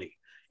visibility.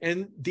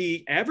 And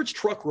the average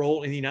truck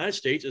roll in the United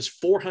States is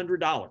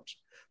 $400.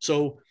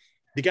 So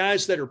the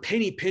guys that are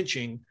penny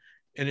pinching,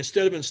 and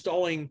instead of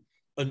installing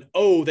an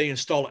O, they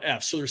install an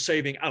F. So they're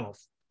saving, I don't know,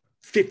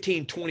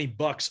 15, 20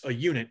 bucks a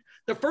unit.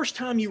 The first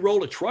time you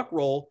roll a truck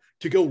roll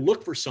to go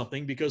look for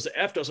something because the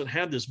F doesn't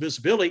have this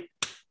visibility,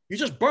 you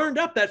just burned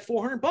up that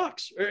 400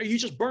 bucks, or you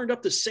just burned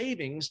up the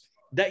savings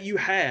that you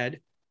had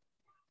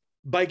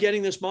by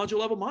getting this module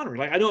level monitoring.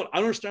 Like, I don't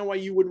understand why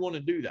you wouldn't want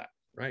to do that,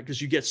 right? Because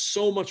you get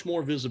so much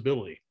more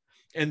visibility.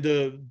 And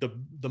the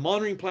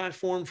monitoring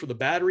platform for the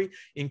battery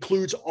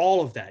includes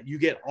all of that. You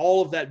get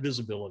all of that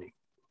visibility.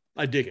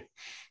 I dig it.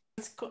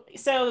 That's cool.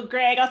 So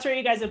Greg, I'll throw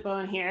you guys a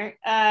bone here.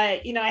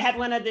 You know, I had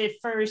one of the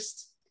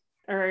first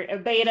or a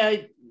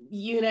beta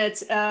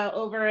units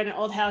over in an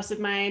old house of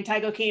mine.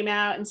 Tigo came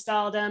out,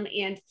 installed them,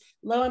 and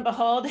lo and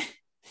behold,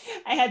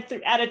 I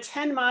had out of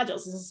 10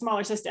 modules, it's a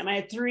smaller system, I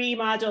had 3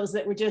 modules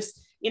that were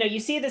just, you know, you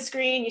see the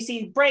screen, you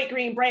see bright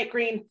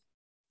green,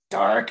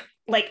 dark,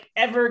 like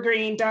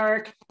evergreen,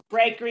 dark,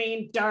 bright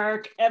green,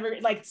 dark,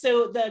 like,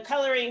 so the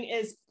coloring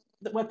is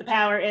what the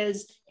power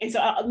is. And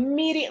so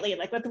immediately,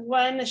 like with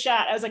one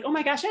shot, I was like, oh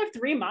my gosh, I have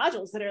 3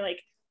 modules that are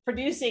like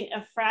producing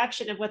a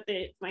fraction of what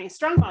my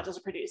strong modules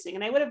are producing.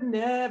 And I would have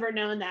never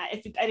known that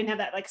if I didn't have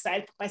that like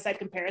side by side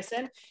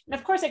comparison. And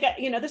of course I got,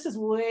 you know, this is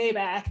way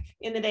back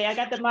in the day. I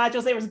got the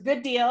modules, there was a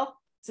good deal.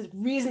 It's a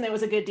reason there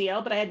was a good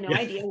deal, but I had no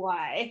idea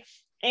why.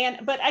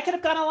 But I could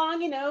have gone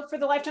along, you know, for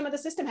the lifetime of the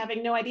system,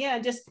 having no idea.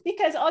 And just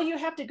because all you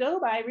have to go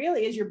by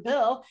really is your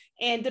bill.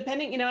 And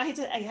depending, you know, I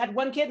had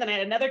one kid, then I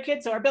had another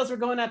kid. So our bills were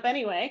going up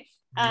anyway.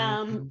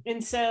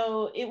 And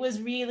so it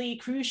was really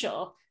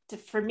crucial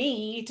for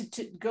me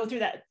to go through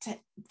that,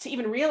 to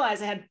even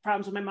realize I had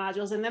problems with my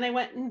modules. And then I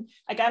went and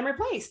I got them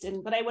replaced.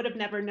 But I would have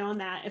never known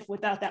that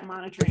without that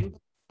monitoring.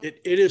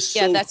 It is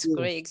so that's cool. a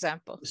great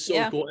example.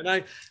 So cool.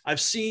 And I've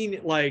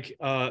seen like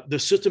the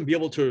system be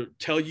able to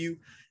tell you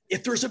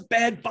if there's a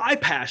bad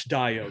bypass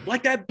diode.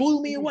 Like, that blew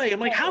me away. I'm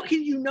like, how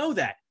can you know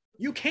that?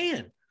 You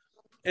can.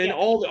 And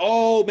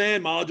oh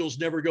man, modules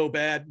never go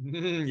bad.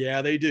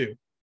 Yeah, they do.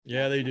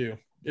 Yeah, they do.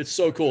 It's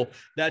so cool.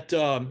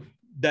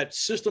 That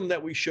system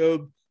that we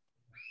showed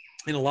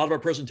in a lot of our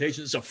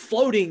presentations is a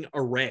floating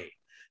array,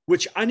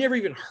 which I never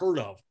even heard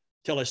of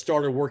till I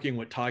started working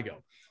with Tigo.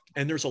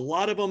 And there's a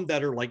lot of them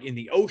that are like in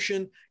the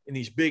ocean, in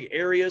these big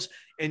areas.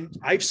 And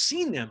I've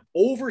seen them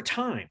over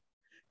time.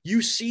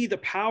 You see the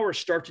power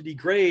start to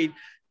degrade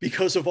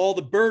because of all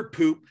the bird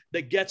poop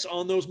that gets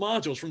on those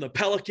modules from the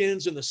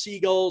pelicans and the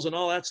seagulls and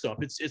all that stuff.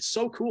 It's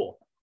so cool.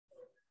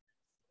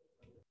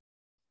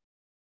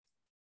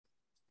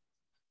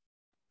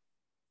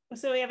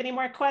 So we have any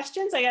more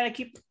questions? I got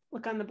to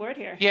look on the board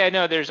here. Yeah,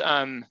 no, there's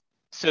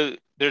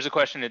a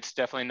question. It's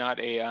definitely not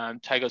a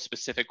Tigo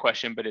specific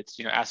question, but it's,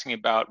 you know, asking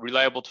about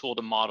reliable tool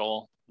to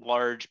model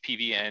large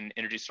PV and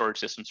energy storage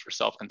systems for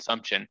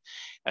self-consumption.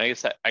 And I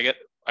guess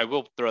I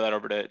will throw that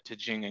over to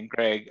Jing and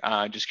Greg.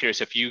 Just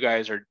curious if you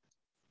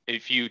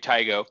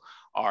Tigo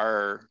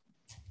are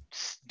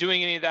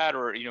doing any of that,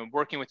 or, you know,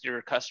 working with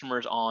your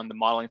customers on the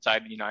modeling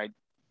side. You know,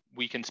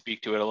 we can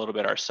speak to it a little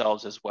bit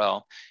ourselves as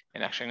well.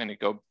 And actually, I'm going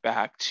to go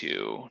back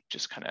to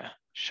just kind of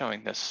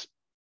showing this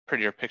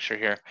prettier picture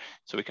here,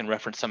 so we can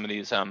reference some of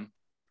these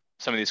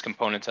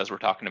components as we're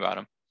talking about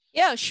them.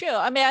 Yeah, sure.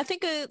 I mean, I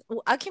think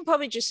I can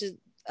probably just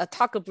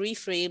talk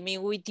briefly. I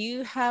mean, we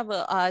do have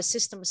a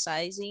system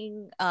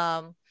sizing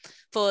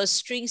for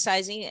string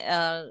sizing,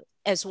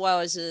 as well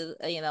as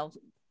you know,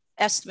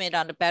 estimate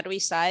on the battery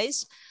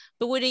size.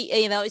 But really,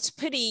 you know, it's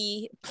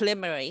pretty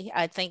preliminary.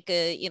 I think,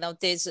 you know,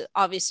 there's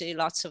obviously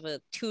lots of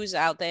tools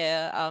out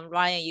there.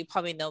 Ryan, you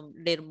probably know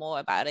a little more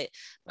about it,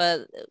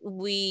 but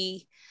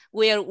we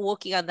are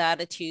working on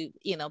that to,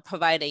 you know,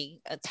 providing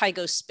a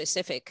Tigo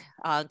specific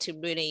to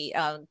really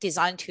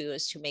design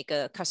tools to make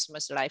a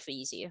customer's life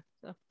easier.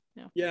 So,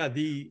 yeah.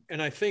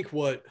 And I think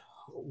what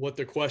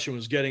the question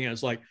was getting at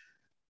is like,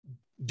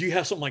 do you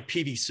have something like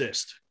PV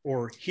Syst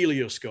or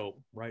helioscope,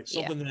 right?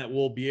 Something that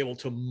will be able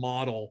to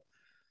model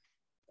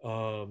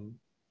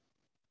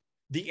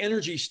the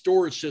energy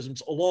storage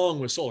systems along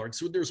with solar.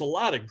 So there's a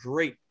lot of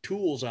great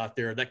tools out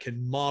there that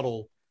can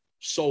model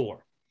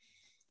solar.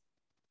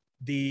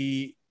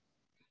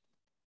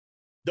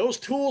 Those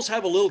tools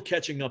have a little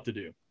catching up to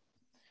do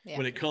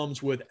when it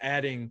comes with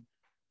adding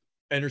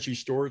energy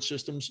storage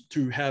systems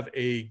to have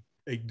a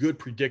good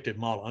predictive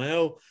model. I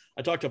know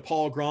I talk to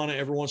Paul Grana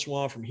every once in a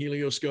while from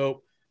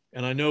Helioscope,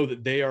 and I know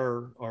that they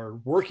are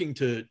working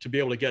to be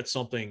able to get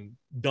something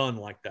done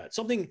like that.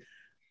 Something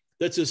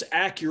that's as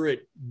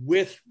accurate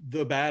with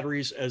the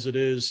batteries as it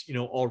is, you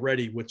know,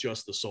 already with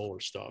just the solar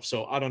stuff.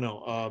 So I don't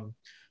know.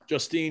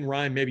 Justine,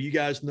 Ryan, maybe you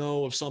guys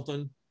know of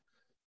something?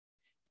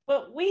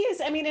 Well, we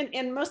use, I mean,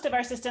 in most of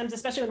our systems,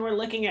 especially when we're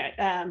looking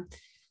at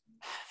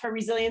for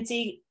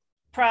resiliency,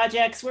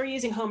 projects, we're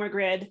using Homer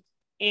Grid,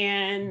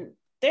 and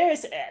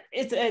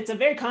it's a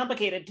very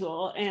complicated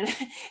tool, and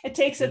it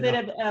takes a bit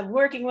of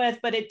working with,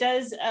 but it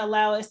does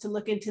allow us to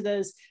look into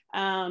those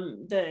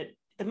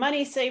the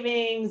money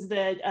savings,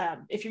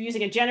 if you're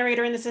using a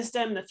generator in the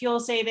system, the fuel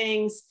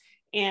savings,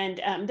 and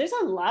there's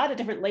a lot of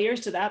different layers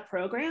to that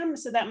program.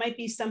 So that might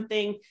be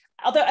something,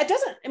 although it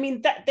doesn't, I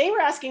mean, that they were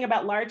asking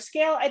about large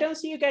scale. I don't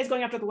see you guys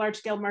going after the large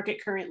scale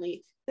market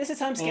currently. This is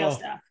home scale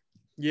stuff.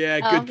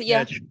 Yeah, good catch.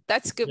 Yeah,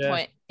 that's a good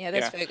point. Yeah,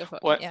 that's very good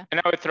point. Well, yeah. And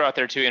I would throw out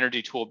there too,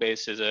 Energy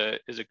Toolbase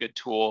is a good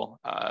tool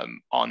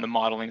on the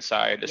modeling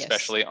side,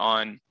 especially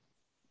on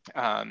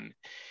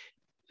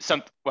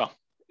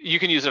you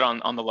can use it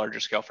on the larger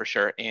scale for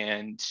sure.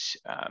 And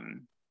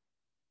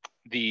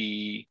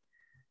the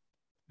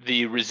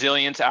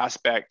resilience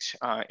aspect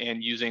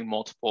and using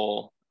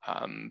multiple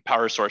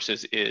power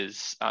sources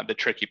is the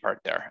tricky part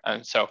there.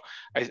 And so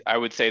I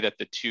would say that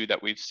the two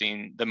that we've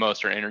seen the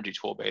most are Energy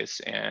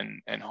Toolbase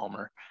and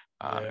Homer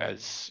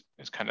as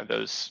kind of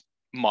those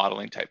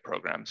modeling type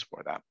programs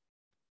for that.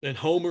 And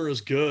Homer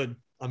is good.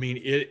 I mean,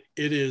 it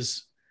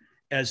is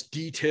as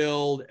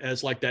detailed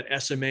as like that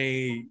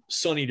SMA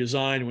Sunny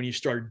design when you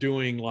start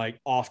doing like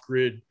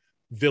off-grid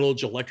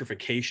village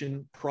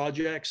electrification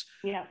projects.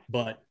 Yeah.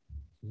 But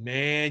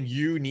man,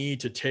 you need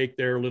to take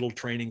their little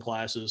training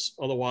classes.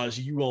 Otherwise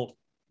you won't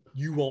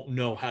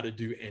know how to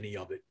do any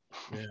of it.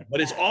 Yeah. But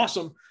it's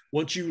awesome.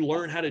 Once you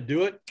learn how to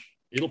do it,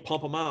 it'll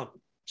pump them out.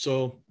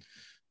 So,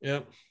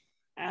 yeah.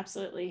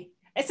 Absolutely.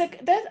 It's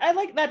like that. I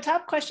like that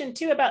top question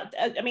too about,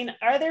 I mean,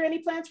 are there any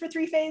plans for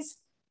three-phase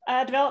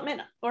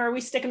development, or are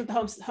we sticking with the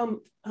home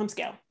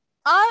scale?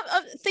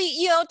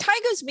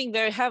 Tigo's been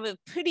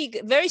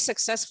very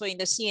successful in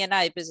the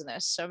CNI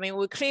business. So, I mean,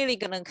 we're clearly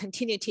going to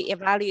continue to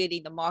evaluate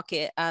in the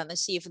market and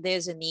see if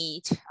there's a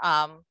need,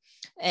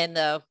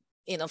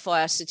 for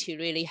us to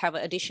really have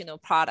an additional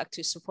product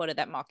to support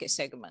that market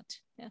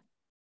segment. Yeah.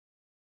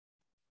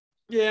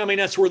 Yeah, I mean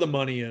that's where the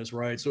money is,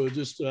 right? So it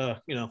just yeah,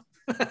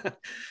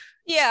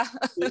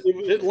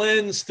 it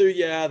lends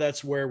to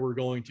that's where we're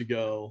going to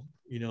go,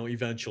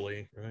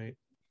 eventually, right?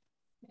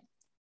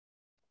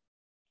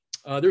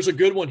 There's a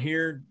good one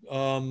here,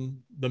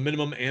 the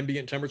minimum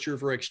ambient temperature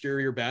for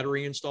exterior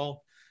battery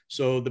install.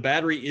 So the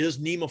battery is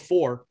NEMA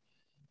 4,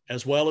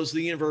 as well as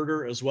the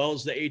inverter, as well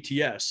as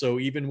the ATS. So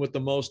even with the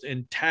most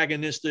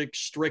antagonistic,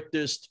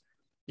 strictest,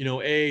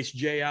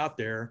 AHJ out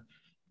there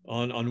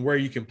on where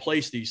you can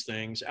place these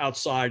things,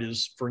 outside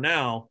is, for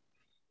now,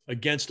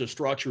 against a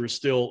structure is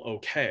still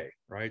okay,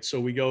 right? So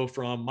we go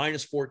from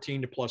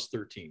 -14 to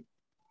 +13.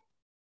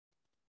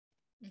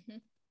 Mm-hmm.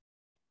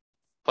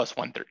 Plus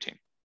 113.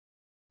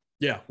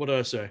 Yeah, what did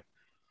I say?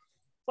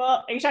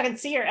 Well, are you talking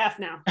C or F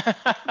now?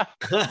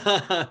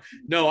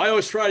 No, I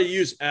always try to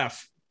use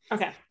F.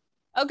 Okay.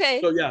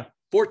 So yeah,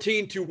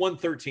 14 to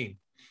 113.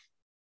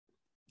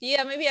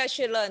 Yeah, maybe I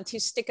should learn to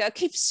I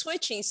keep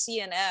switching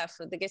C and F.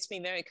 That gets me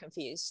very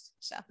confused.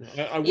 So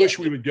I wish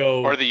we would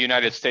go. Or the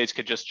United States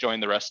could just join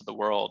the rest of the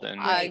world.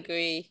 And I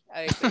agree.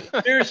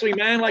 Seriously,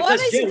 man,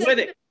 let's get with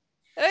it.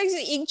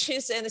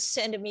 Inches and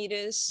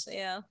centimeters.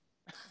 Yeah.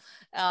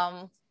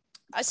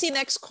 I see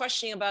next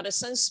question about a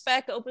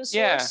SunSpec open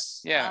source.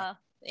 Yeah.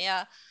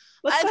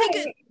 Go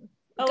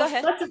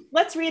ahead.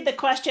 Let's read the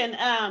question.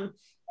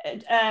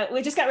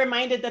 We just got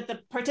reminded that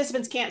the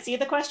participants can't see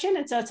the question,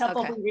 and so it's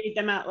helpful if we read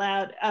them out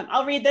loud.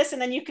 I'll read this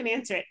and then you can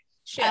answer it.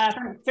 Sure.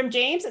 From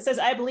James, it says,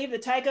 I believe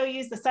that Tigo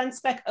used the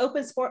SunSpec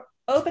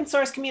open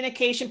source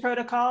communication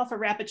protocol for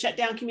rapid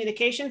shutdown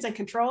communications and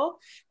control,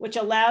 which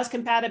allows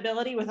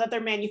compatibility with other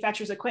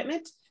manufacturers'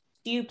 equipment.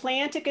 Do you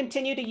plan to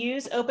continue to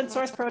use open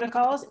source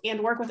protocols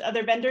and work with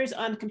other vendors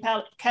on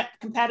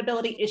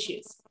compatibility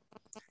issues?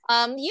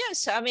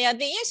 Yes, I mean,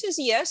 the answer is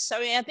yes. I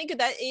mean, I think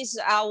that is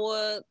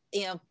our,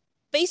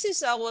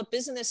 basis our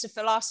business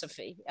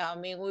philosophy. I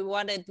mean, we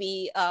want to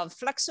be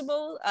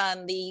flexible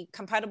and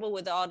compatible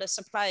with all the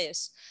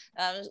suppliers.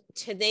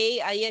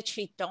 Today, I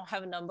actually don't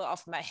have a number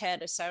off my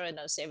head. Sarah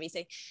knows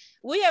everything.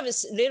 We have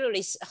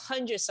literally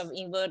hundreds of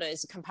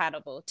inverters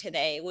compatible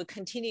today. We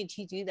continue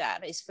to do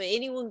that. If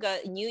anyone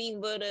got new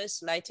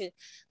inverters, like to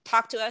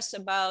talk to us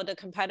about the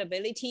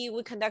compatibility,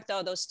 we conduct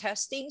all those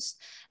testings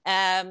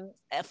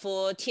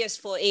for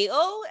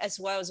TS4AO as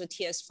well as the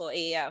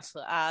TS4AF,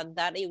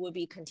 that it will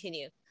be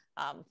continued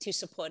to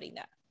supporting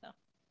that.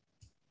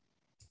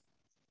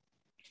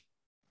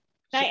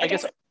 I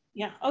guess.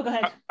 Yeah. Oh, go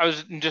ahead. I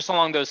was just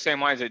along those same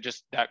lines.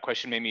 That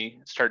question made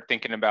me start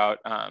thinking about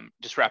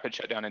just rapid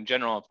shutdown in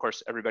general. Of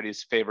course,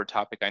 everybody's favorite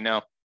topic, I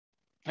know.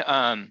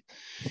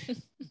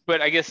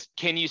 But I guess,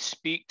 can you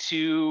speak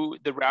to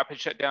the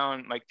rapid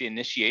shutdown, like the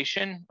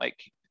initiation?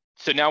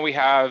 So now we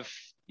have,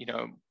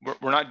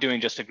 we're not doing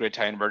just a grid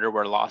tie inverter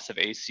where loss of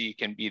AC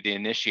can be the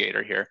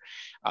initiator here.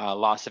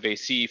 Loss of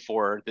AC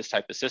for this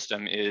type of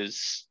system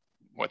is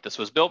what this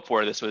was built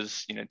for. This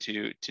was,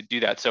 to do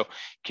that. So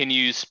can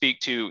you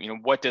speak to,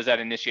 what does that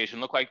initiation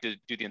look like? Do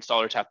the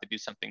installers have to do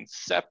something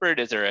separate?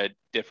 Is there a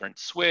different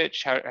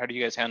switch? How do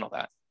you guys handle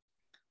that?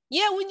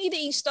 Yeah, we need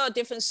to install a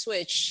different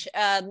switch.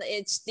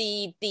 It's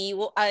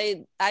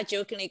I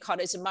jokingly call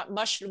it a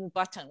mushroom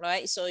button,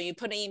 right? So you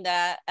put in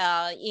that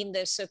in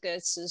the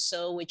circuits,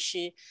 so which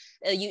you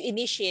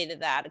initiate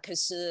that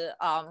because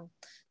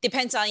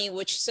depends on in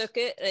which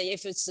circuit,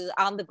 if it's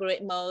on the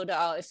grid mode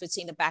or if it's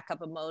in the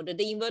backup mode,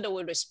 the inverter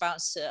will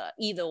respond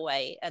either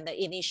way and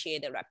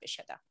initiate the rapid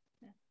shutdown.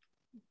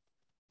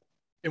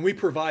 And we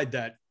provide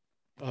that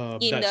in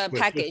that the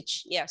switch.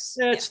 package, yes.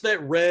 Yeah, it's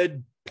that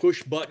red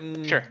push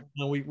button. Sure.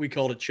 You know, we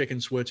called it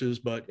chicken switches,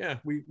 but yeah,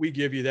 we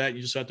give you that.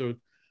 You just have to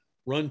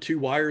run 2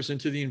 wires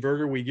into the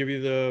inverter. We give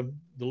you the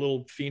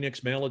little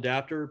Phoenix male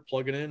adapter,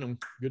 plug it in,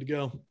 and good to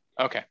go.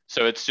 Okay,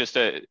 so it's just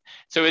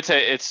it's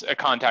a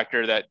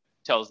contactor that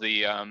tells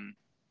the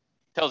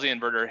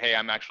inverter, hey,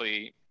 I'm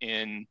actually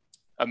in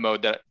a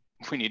mode that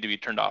we need to be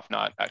turned off,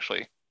 not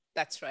actually.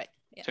 That's right.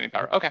 Yeah. Sending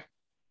power. Okay,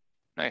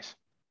 nice.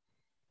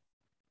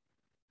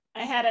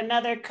 I had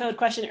another code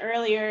question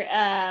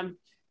earlier.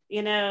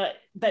 You know,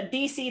 the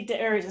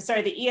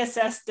the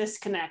ESS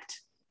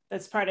disconnect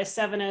that's part of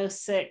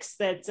 706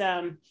 that's,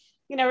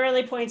 you know,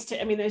 really points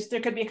to, I mean, there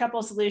could be a couple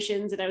of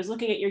solutions, and I was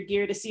looking at your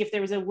gear to see if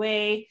there was a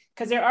way,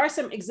 because there are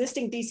some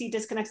existing DC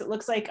disconnects. It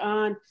looks like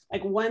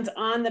one's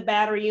on the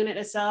battery unit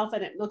itself,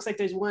 and it looks like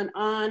there's one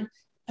on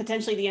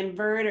potentially the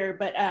inverter,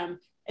 but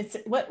it's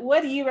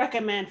what do you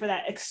recommend for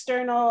that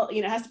external,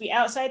 you know, it has to be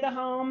outside the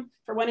home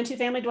for 1 and 2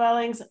 family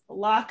dwellings,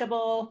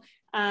 lockable.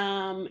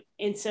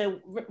 And so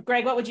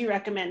Greg, what would you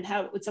recommend?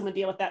 How would someone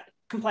deal with that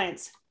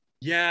compliance?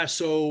 Yeah,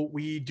 so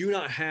we do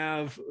not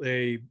have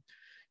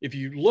if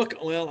you look,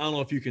 well, I don't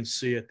know if you can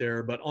see it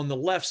there, but on the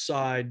left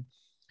side,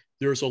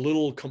 there's a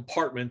little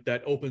compartment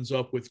that opens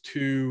up with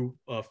 2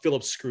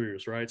 Phillips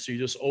screws, right? So you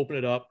just open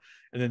it up,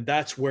 and then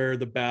that's where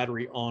the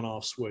battery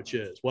on-off switch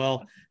is.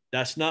 Well,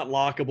 that's not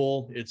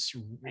lockable. It's,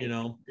 you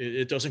know,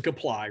 it doesn't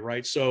comply,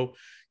 right? So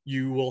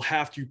you will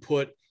have to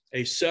put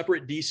a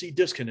separate DC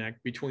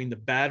disconnect between the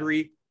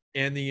battery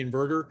and the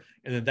inverter,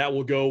 and then that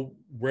will go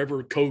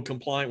wherever code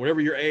compliant, whatever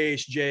your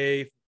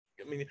AHJ.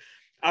 I mean,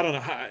 I don't know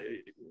how.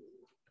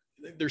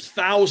 There's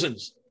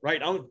thousands,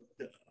 right?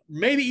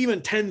 Maybe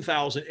even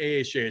 10,000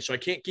 AHJs, so I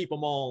can't keep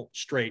them all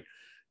straight.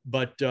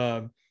 But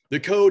the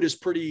code is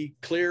pretty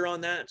clear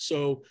on that.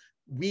 So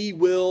we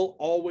will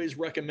always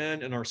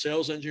recommend, and our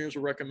sales engineers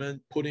will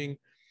recommend, putting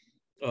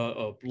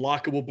a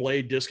lockable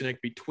blade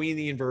disconnect between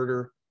the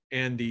inverter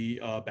and the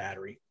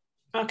battery.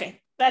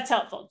 Okay, that's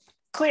helpful.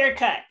 Clear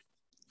cut.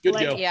 Good to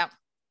go. Yeah.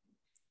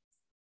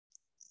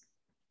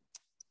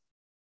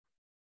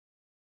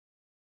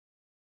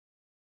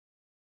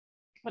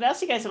 What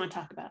else do you guys want to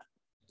talk about?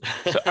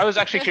 So I was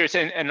actually curious,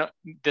 and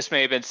this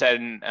may have been said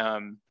in,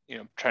 you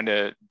know, trying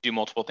to do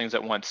multiple things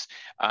at once.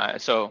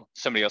 So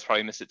somebody else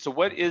probably missed it. So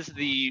what is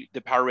the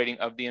power rating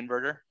of the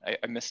inverter?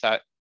 I missed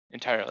that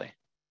entirely.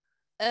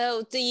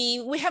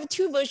 We have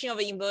 2 versions of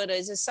inverter.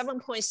 It's a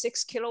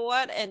 7.6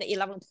 kilowatt and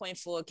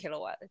 11.4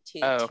 kilowatt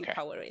to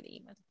power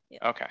rating.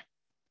 Yeah. Okay.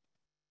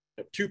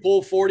 2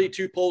 pole 40,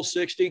 2 pole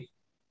 60.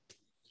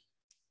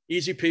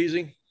 Easy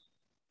peasy.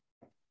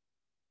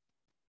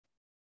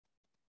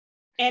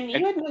 And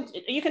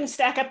you can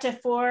stack up to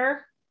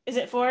 4. Is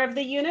it 4 of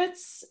the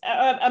units?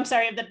 I'm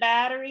sorry, of the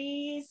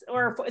batteries,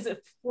 or is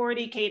it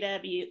 40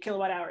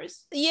 kilowatt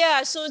hours?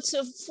 Yeah, so it's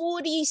a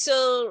 40.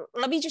 So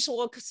let me just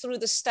walk through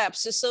the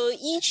steps. So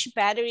each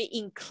battery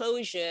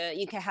enclosure,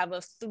 you can have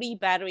 3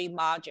 battery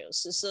modules.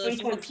 So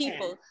for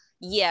people, 10.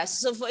 Yes.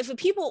 So if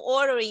people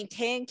ordering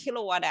 10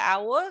 kilowatt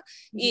hour,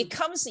 it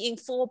comes in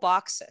 4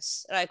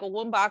 boxes. Like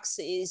 1 box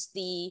is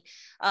the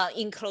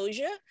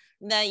enclosure.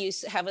 Then you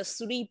have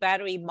 3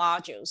 battery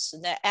modules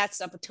that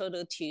adds up a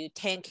total to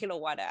 10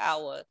 kilowatt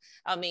hour.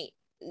 I mean,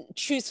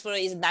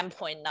 truthfully is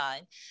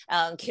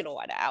 9.9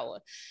 kilowatt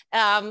hour.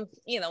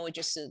 You know, we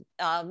just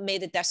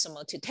made the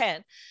decimal to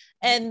 10.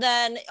 And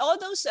then all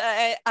those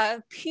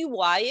are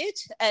pre-wired,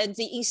 and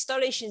the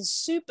installation is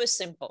super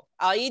simple.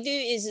 All you do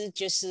is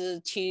just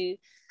to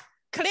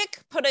click,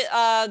 put it,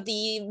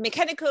 the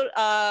mechanical,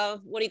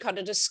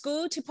 the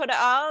screw to put it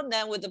on,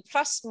 then with the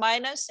plus,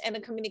 minus, and the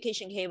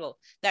communication cable.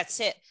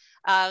 That's it.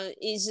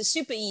 Is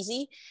super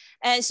easy.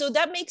 And so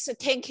that makes a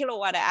 10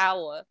 kilowatt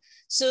hour.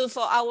 So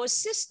for our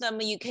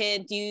system, you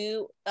can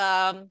do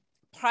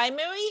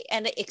primary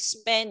and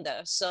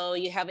expander. So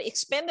you have an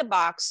expander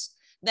box,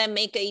 then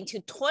make it into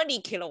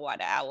 20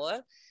 kilowatt hour.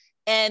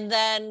 And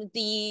then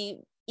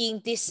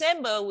in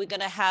December, we're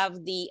gonna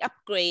have the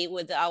upgrade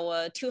with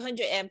our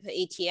 200 amp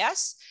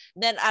ATS.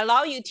 Then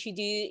allow you to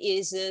do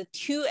is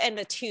 2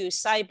 and 2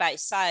 side by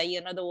side.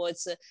 In other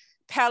words,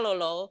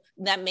 parallel,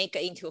 that make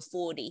it into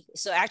 40.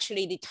 So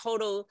actually the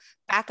total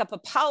backup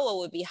power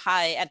will be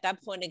high. At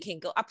that point, it can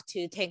go up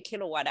to 10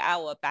 kilowatt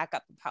hour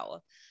backup power.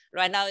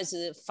 Right now it's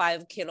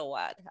 5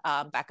 kilowatt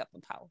backup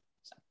power.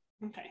 So.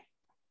 Okay.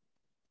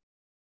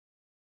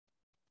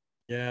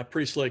 Yeah,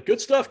 pretty slick. Good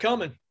stuff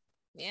coming.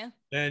 Yeah.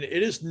 And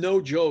it is no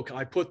joke.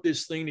 I put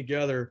this thing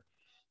together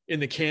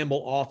in the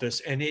Campbell office,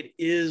 and it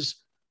is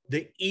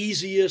the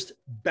easiest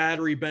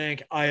battery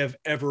bank I have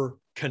ever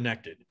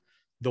connected.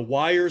 The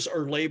wires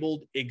are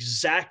labeled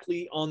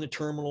exactly on the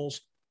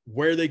terminals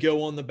where they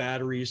go on the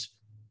batteries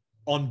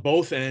on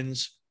both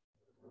ends.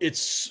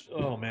 It's,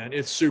 oh man,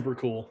 it's super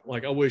cool.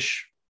 Like, I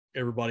wish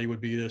everybody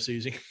would be this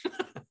easy.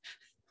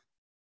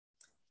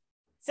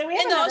 So we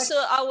have and another... also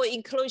our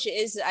enclosure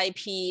is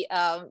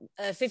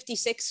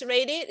IP56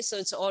 rated, so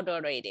it's auto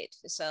rated,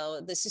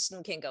 so the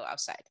system can go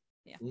outside.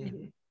 Yeah.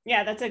 Mm-hmm.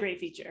 Yeah, that's a great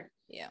feature.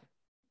 Yeah.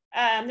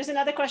 There's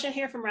another question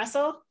here from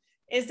Russell.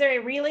 Is there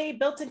a relay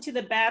built into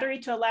the battery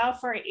to allow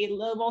for a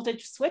low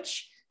voltage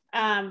switch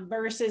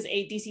versus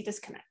a DC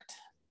disconnect?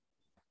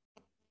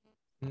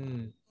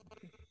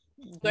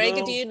 Greg,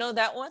 No. do you know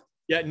that one?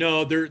 Yeah,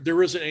 no,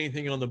 there isn't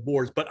anything on the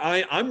boards, but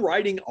I'm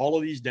writing all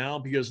of these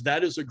down because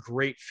that is a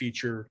great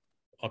feature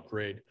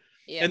upgrade.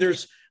 Yeah.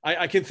 And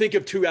I can think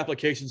of 2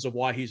 applications of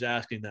why he's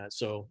asking that.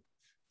 So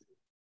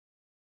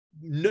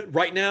no,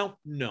 right now,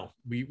 no,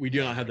 we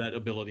do not have that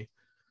ability.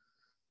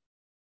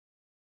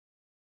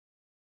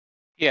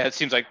 Yeah, it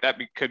seems like that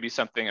could be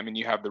something. I mean,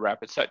 you have the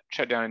rapid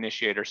shutdown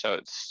initiator, so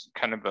it's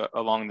kind of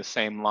along the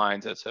same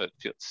lines. So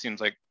it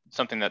seems like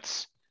something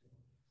that's,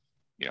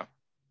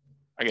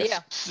 I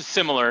guess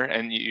similar,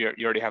 and you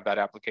already have that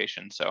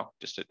application. So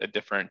just a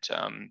different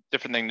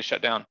thing to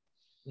shut down.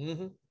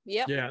 Mm-hmm.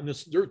 Yeah. Yeah, and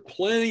there's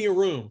plenty of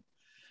room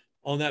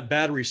on that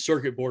battery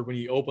circuit board when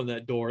you open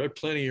that door. There's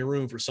plenty of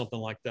room for something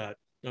like that.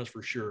 That's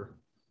for sure.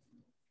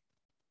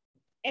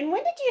 And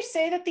when did you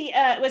say that the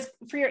was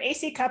for your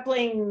AC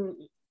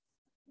coupling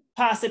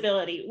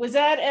possibility? Was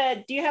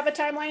that do you have a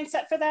timeline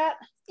set for that?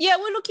 Yeah,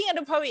 we're looking at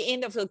the probably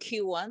end of the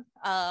Q1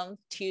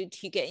 to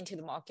get into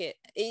the market.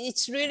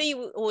 It's really,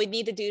 we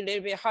need to do a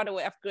little bit of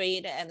hardware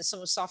upgrade and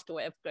some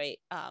software upgrade.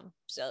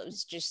 So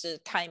it's just the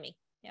timing.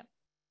 Yeah.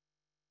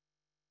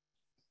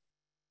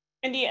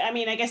 And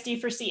I guess, do you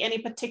foresee any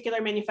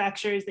particular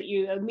manufacturers that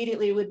you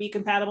immediately would be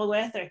compatible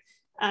with? Or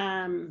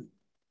I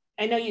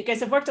know you guys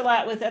have worked a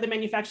lot with other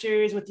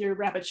manufacturers with your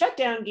rapid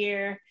shutdown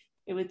gear.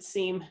 It would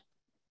seem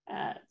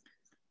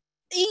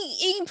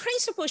in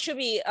principle should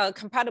be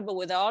compatible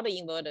with all the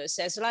inverters,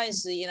 as long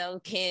as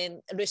can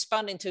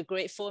respond into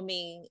grid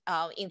forming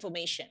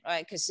information,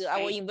 right? Because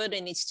our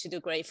inverter needs to do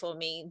grid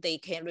forming, they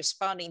can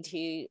respond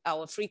into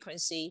our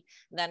frequency,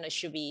 then it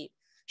should be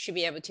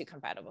able to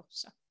compatible.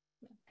 So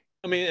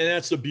I mean, and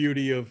that's the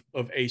beauty of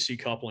AC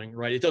coupling,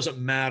 right? It doesn't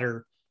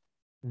matter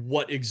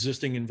what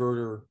existing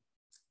inverter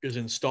is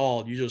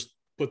installed, you just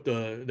put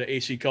the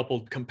AC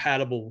coupled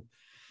compatible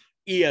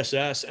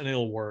ESS and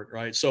it'll work,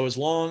 right? So as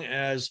long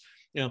as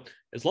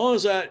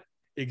that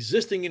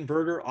existing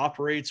inverter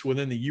operates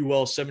within the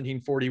UL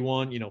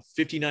 1741,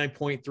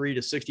 59.3 to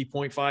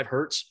 60.5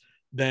 hertz,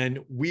 then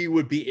we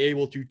would be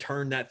able to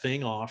turn that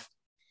thing off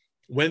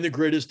when the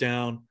grid is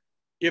down,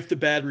 if the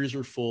batteries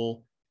are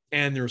full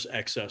and there's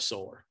excess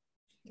solar.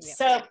 Yeah.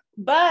 So,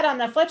 but on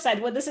the flip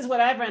side, this is what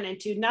I've run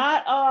into.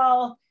 Not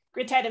all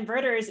grid-tied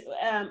inverters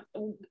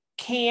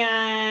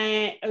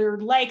can,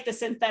 or like the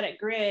synthetic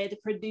grid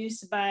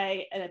produced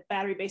by a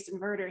battery-based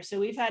inverter. So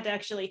we've had to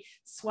actually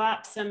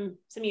swap some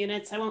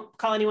units. I won't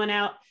call anyone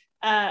out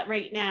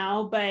right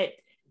now, but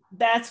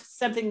that's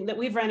something that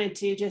we've run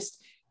into.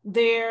 Just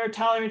their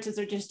tolerances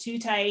are just too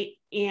tight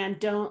and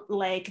don't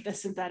like the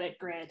synthetic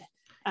grid.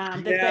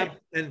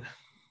 To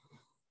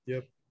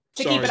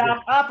keep it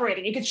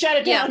operating. You could shut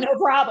it down, no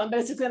problem, but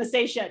it's just going to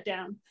stay shut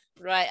down.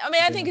 Right. I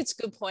mean, I think it's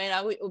a good point.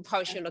 We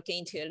probably should look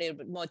into a little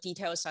bit more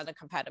details on the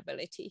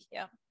compatibility.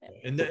 Yeah.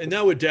 And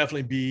that would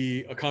definitely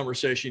be a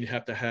conversation you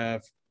have to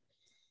have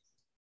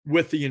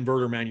with the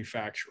inverter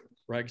manufacturer,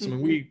 right? Because I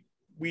mean,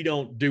 we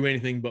don't do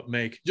anything but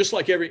make, just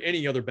like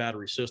any other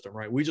battery system,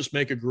 right? We just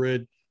make a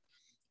grid,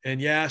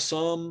 and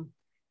some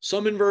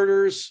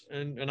inverters,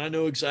 and I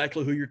know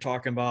exactly who you're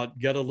talking about,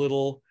 get a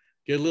little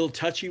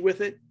touchy with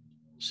it.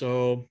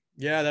 So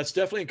yeah, that's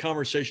definitely a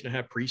conversation to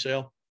have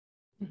pre-sale.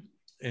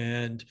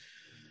 And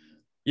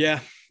yeah,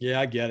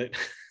 I get it.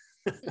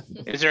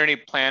 Is there any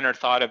plan or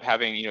thought of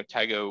having,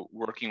 Tigo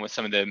working with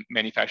some of the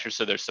manufacturers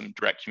so there's some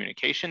direct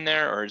communication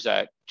there, or is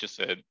that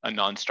just a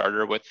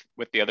non-starter with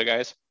the other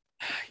guys?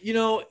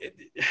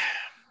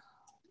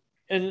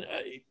 And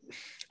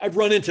I've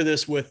run into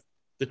this with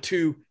the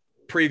 2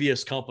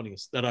 previous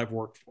companies that I've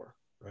worked for,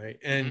 right?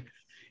 And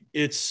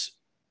it's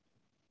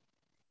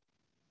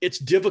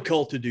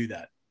difficult to do do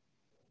that,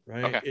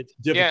 right? Okay. It's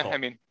difficult. Yeah, I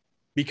mean,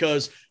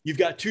 because you've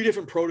got 2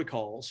 different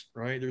protocols,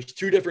 right? There's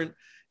 2 different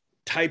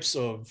types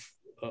of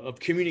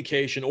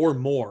communication or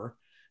more,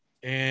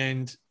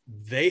 and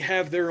they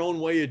have their own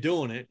way of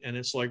doing it. And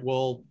it's like,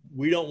 well,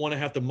 we don't want to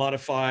have to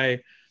modify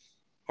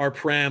our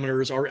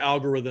parameters, our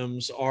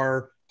algorithms,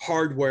 our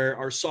hardware,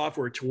 our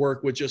software to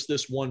work with just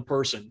this one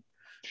person.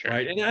 Sure.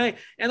 Right.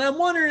 And I'm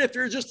wondering if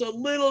there's just a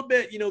little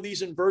bit,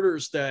 these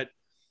inverters that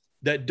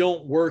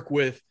don't work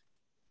with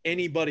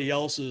anybody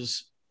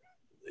else's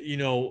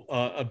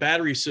a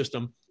battery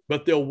system,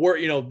 but they'll work,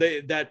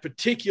 that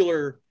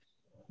particular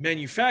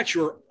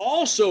manufacturer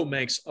also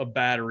makes a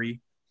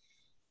battery.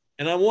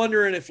 And I'm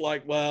wondering if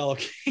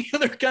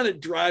they're kind of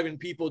driving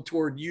people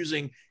toward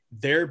using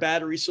their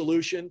battery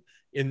solution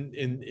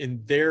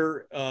in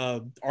their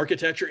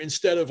architecture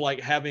instead of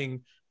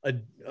having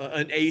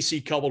an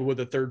AC coupled with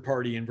a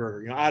third-party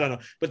inverter. You know, I don't know,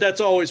 but that's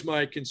always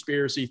my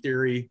conspiracy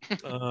theory,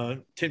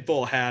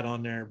 tinfoil hat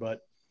on there. But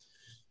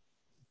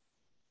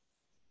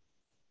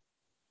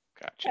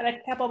gotcha. Got a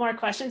couple more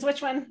questions.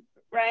 Which one,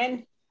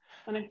 Ryan?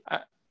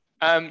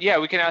 Yeah,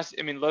 we can ask.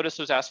 I mean, Lotus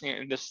was asking,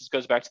 and this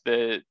goes back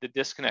to the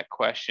disconnect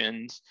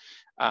questions.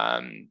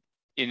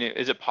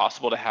 Is it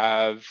possible to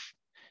have?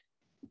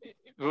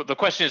 The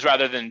question is,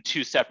 rather than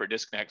two separate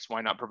disconnects,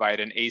 why not provide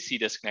an AC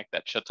disconnect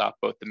that shuts off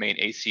both the main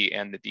AC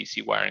and the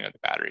DC wiring of the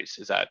batteries?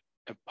 Is that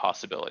a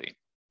possibility?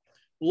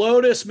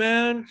 Lotus,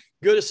 man,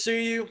 good to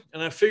see you.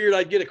 And I figured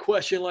I'd get a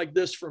question like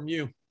this from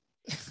you.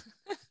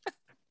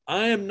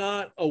 I am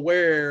not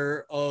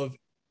aware of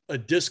a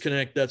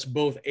disconnect that's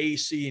both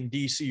AC and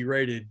DC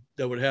rated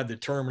that would have the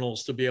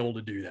terminals to be able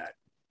to do that.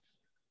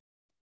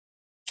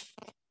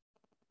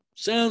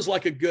 Sounds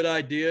like a good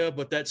idea,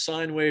 but that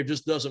sine wave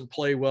just doesn't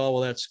play well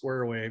with that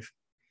square wave.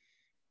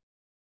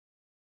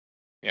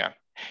 Yeah,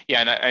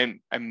 and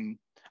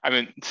I've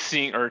been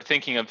seeing or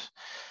thinking of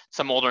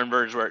some older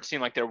inverters where it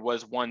seemed like there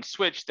was one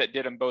switch that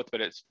did them both,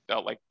 but it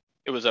felt like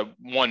it was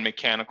one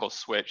mechanical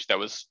switch that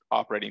was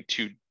operating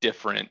two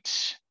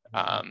different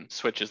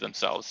switches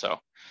themselves. So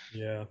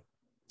yeah,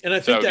 and I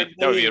think that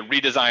would be a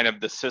redesign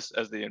of the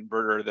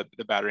inverter,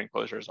 the battery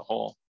enclosure as a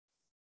whole.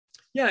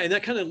 Yeah, and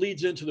that kind of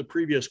leads into the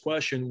previous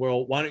question.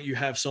 Well, why don't you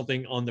have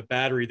something on the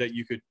battery that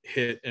you could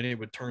hit and it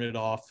would turn it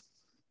off?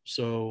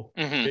 So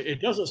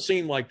it doesn't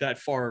seem like that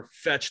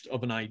far-fetched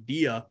of an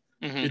idea.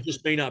 It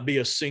just may not be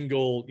a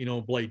single,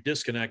 blade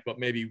disconnect, but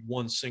maybe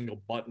one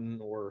single button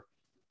or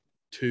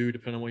two,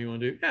 depending on what you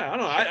want to do. Yeah, I don't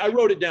know. I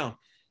wrote it down.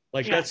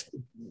 Like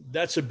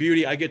that's a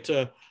beauty. I get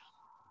to,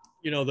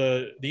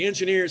 the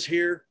engineers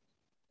here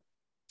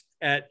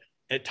at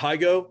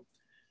Tigo.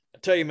 I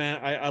tell you, man,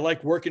 I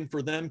like working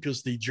for them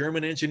because the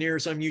German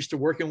engineers I'm used to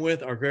working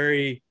with are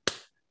very,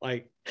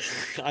 I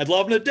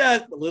love them to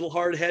death, a little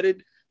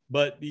hard-headed,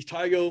 but these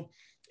Tigo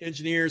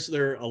engineers,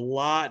 they're a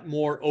lot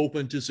more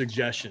open to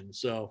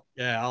suggestions. So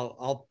yeah,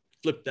 I'll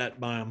flip that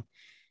by them.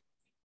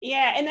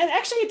 Yeah, and then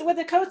actually what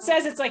the code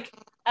says, it's like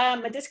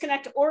a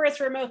disconnect or it's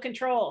remote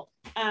control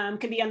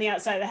can be on the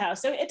outside of the house.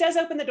 So it does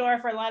open the door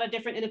for a lot of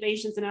different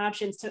innovations and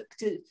options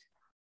to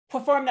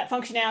perform that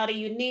functionality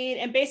you need.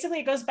 And basically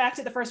it goes back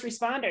to the first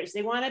responders.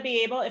 They want to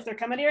be able, if they're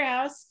coming to your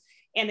house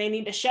and they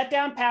need to shut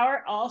down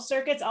power, all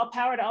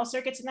power to all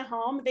circuits in the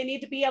home, they need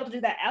to be able to do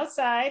that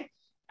outside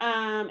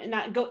and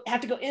not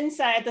have to go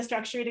inside the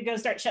structure to go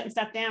start shutting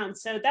stuff down.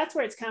 So that's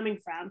where it's coming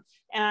from.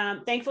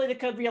 Thankfully the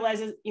code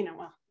realizes,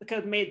 the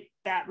code made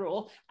that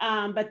rule,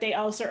 but they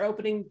also are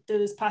opening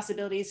those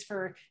possibilities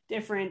for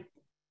different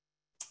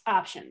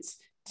options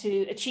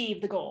to achieve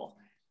the goal.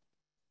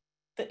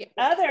 The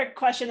other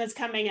question that's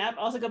coming up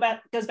also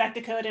goes back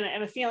to code, and I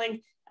have a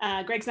feeling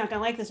Greg's not going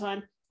to like this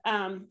one.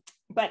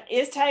 But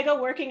is Tigo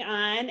working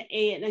on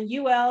a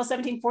UL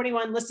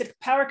 1741 listed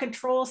power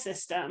control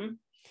system,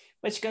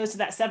 which goes to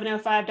that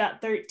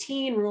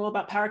 705.13 rule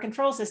about power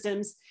control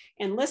systems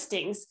and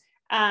listings,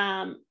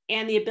 and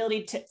the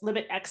ability to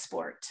limit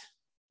export?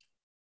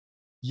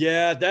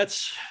 Yeah,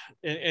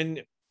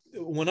 and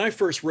when I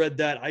first read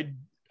that,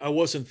 I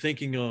wasn't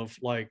thinking of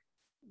like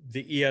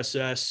the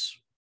ESS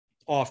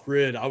off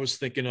grid. I was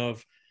thinking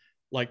of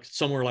like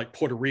somewhere like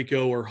Puerto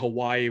Rico or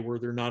Hawaii where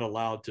they're not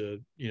allowed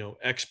to,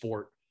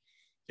 export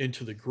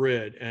into the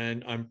grid.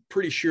 And I'm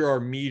pretty sure our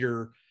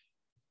meter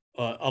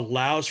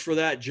allows for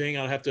that. Jing,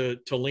 I'll have to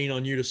lean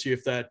on you to see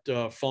if that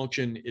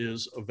function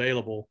is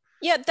available.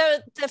 Yeah,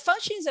 the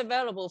function is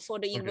available for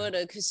the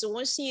inverter because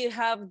once you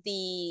have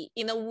the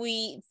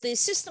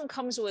system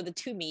comes with a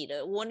 2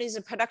 meter. One is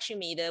a production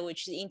meter,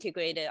 which is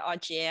integrated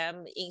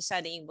RGM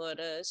inside the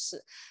inverters.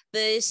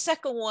 The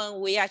second one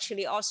we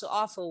actually also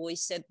offer, we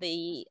set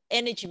the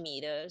energy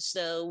meter,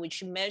 so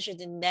which measures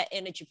the net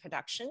energy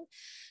production.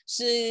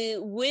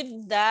 So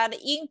with that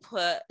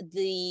input,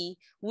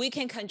 we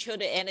can control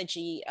the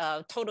energy,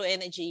 total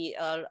energy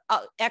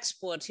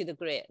export to the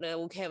grid.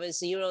 We can have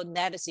a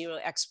net zero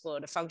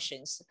export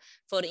functions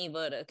for the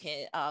inverter,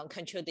 can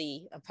control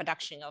the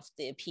production of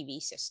the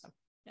PV system.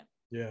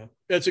 Yeah,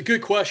 that's a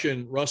good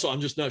question, Russell.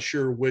 I'm just not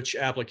sure which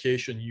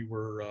application you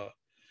were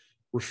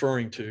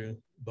referring to,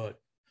 but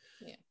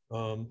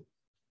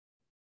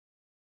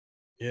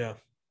yeah.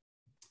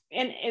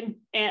 And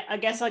I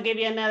guess I'll give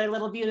you another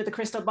little view to the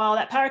crystal ball.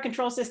 That power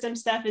control system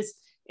stuff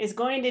is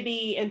going to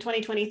be in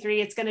 2023.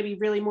 It's going to be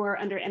really more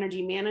under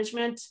energy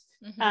management,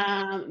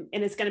 and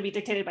it's going to be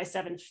dictated by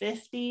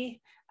 750.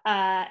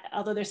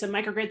 Although there's some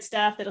microgrid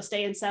stuff that'll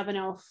stay in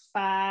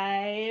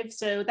 705.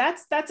 So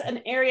that's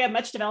an area of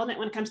much development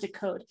when it comes to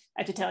code,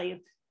 I have to tell you.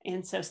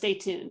 And so stay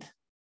tuned.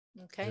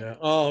 Okay. Yeah.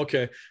 Oh,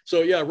 okay.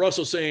 So yeah,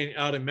 Russell's saying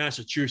out in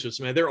Massachusetts,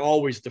 man, they're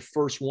always the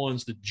first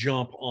ones to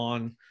jump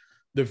on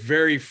the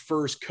very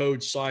first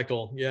code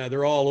cycle. Yeah,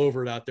 they're all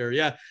over it out there.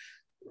 Yeah,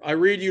 I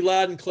read you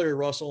loud and clear,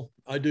 Russell.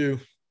 I do.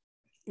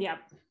 Yeah.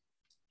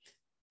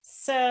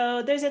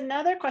 So there's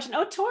another question.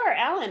 Oh, Tor,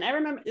 Alan. I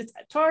remember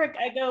Tor.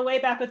 I go way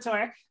back with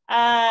Tor.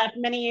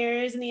 Many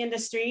years in the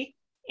industry.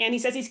 And he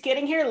says he's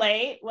getting here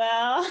late.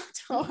 Well,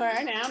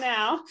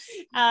 now.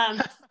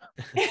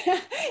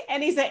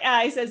 And he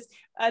says,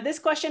 this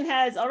question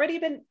has already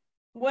been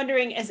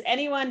wondering, has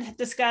anyone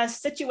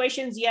discussed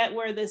situations yet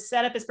where the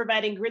setup is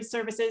providing grid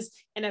services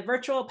in a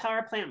virtual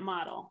power plant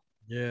model?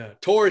 Yeah,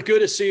 Tori, good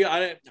to see you.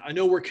 I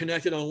know we're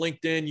connected on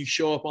LinkedIn. You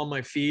show up on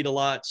my feed a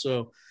lot,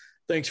 so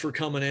thanks for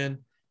coming in.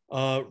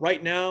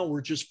 Right now,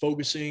 we're just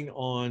focusing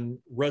on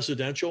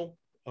residential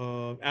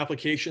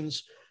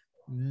applications.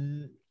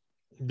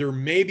 There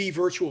may be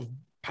virtual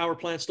power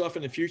plant stuff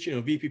in the future. You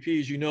know, VPP,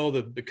 as you know,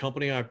 the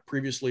company I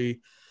previously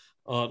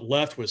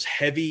left was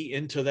heavy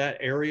into that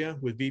area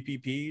with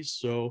VPPs.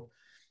 So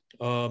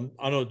I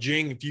don't know,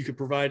 Jing, if you could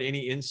provide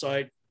any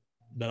insight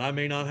that I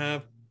may not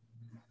have.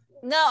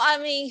 No, I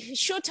mean,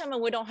 short term,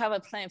 we don't have a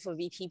plan for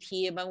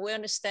VPP, but we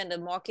understand the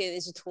market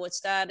is towards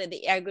that, and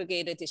the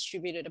aggregator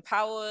distributed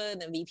power,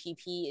 the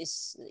VPP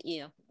is,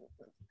 you know,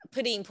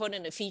 pretty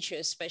important feature,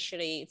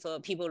 especially for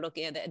people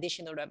looking at the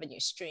additional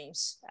revenue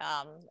streams.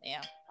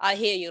 Yeah, I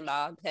hear you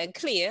loud and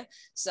clear.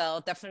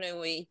 So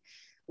definitely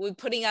we're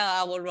putting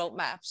out our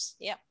roadmaps.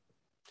 Yeah.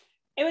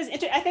 It was,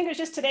 I think it was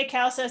just today,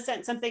 CalSO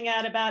sent something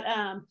out about,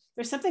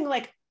 there's something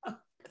like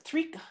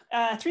three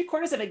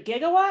quarters of a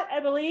gigawatt, I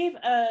believe,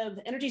 of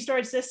energy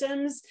storage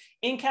systems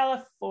in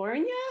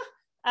California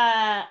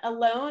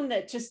alone,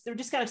 that they're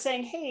just kind of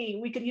saying, hey,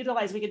 we could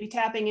be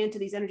tapping into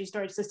these energy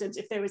storage systems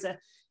if there was a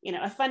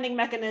funding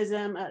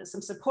mechanism,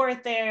 some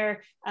support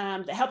there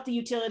that help the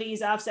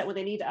utilities offset what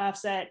they need to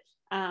offset.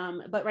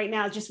 But right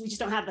now, we just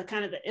don't have the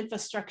kind of the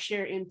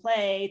infrastructure in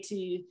play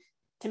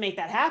to make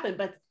that happen.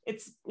 But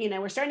it's,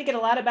 we're starting to get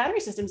a lot of battery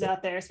systems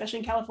out there, especially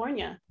in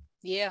California.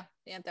 Yeah,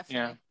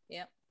 definitely.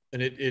 Yeah.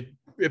 And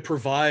it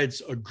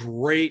provides a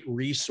great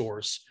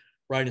resource,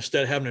 right?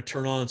 Instead of having to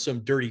turn on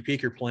some dirty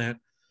peaker plant,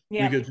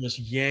 we could just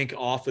yank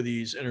off of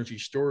these energy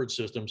storage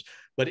systems.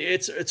 But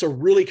it's a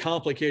really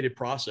complicated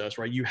process,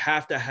 right? You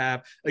have to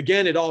have,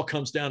 again, it all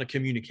comes down to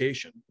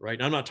communication, right?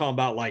 And I'm not talking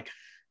about like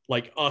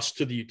us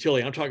to the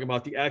utility. I'm talking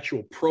about the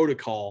actual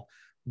protocol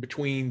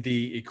between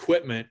the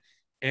equipment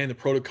and the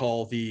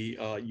protocol the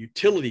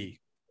utility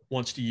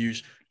wants to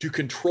use to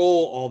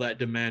control all that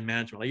demand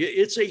management. Like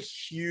it's a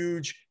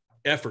huge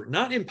effort,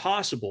 not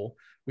impossible.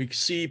 We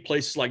see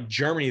places like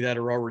Germany that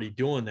are already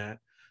doing that.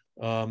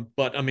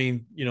 But I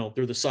mean,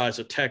 they're the size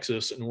of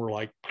Texas and we're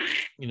like,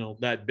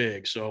 that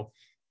big. So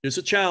it's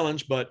a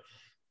challenge, but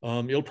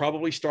it'll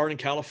probably start in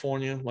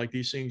California like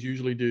these things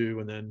usually do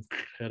and then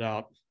head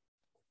out.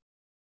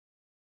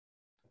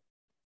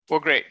 Well,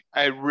 great.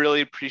 I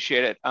really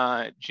appreciate it.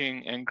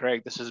 Jing and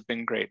Greg, this has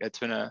been great. It's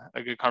been a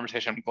good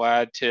conversation. I'm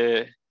glad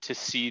to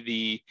see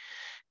the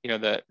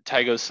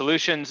Tigo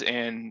solutions,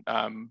 and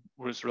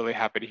was really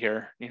happy to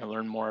hear,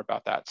 learn more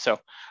about that. So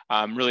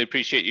really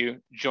appreciate you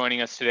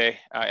joining us today,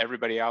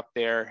 everybody out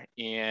there.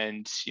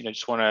 And,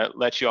 just want to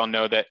let you all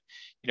know that,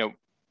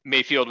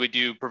 Mayfield, we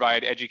do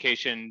provide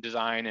education,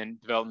 design,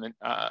 and development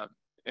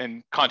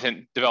and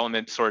content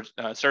development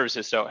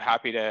services. So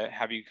happy to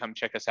have you come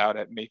check us out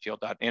at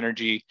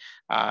mayfield.energy.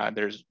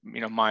 There's,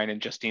 mine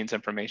and Justine's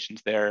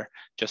information's there.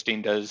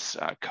 Justine does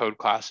code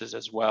classes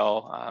as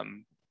well,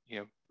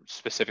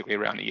 specifically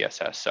around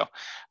ESS. So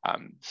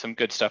some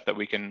good stuff that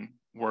we can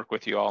work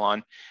with you all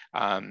on.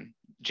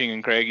 Jing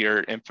and Greg, your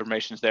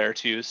information's there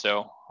too.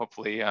 So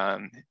hopefully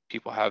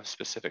people have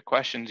specific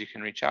questions, you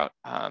can reach out.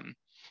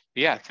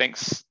 Yeah,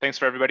 thanks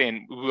for everybody.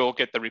 And we'll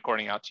get the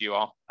recording out to you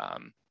all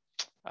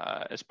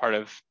as part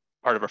of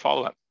our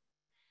follow-up.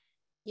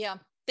 Yeah,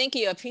 thank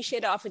you. I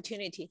appreciate the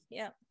opportunity.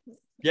 Yeah,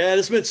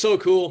 it's been so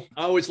cool.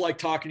 I always like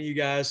talking to you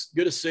guys.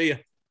 Good to see you.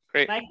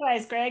 Great.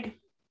 Likewise, Greg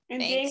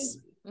and thanks.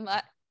 Jing.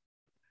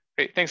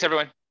 Great. Thanks,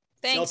 everyone.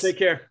 Thanks. Y'all take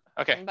care.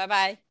 Okay.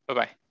 Bye-bye.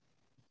 Bye-bye.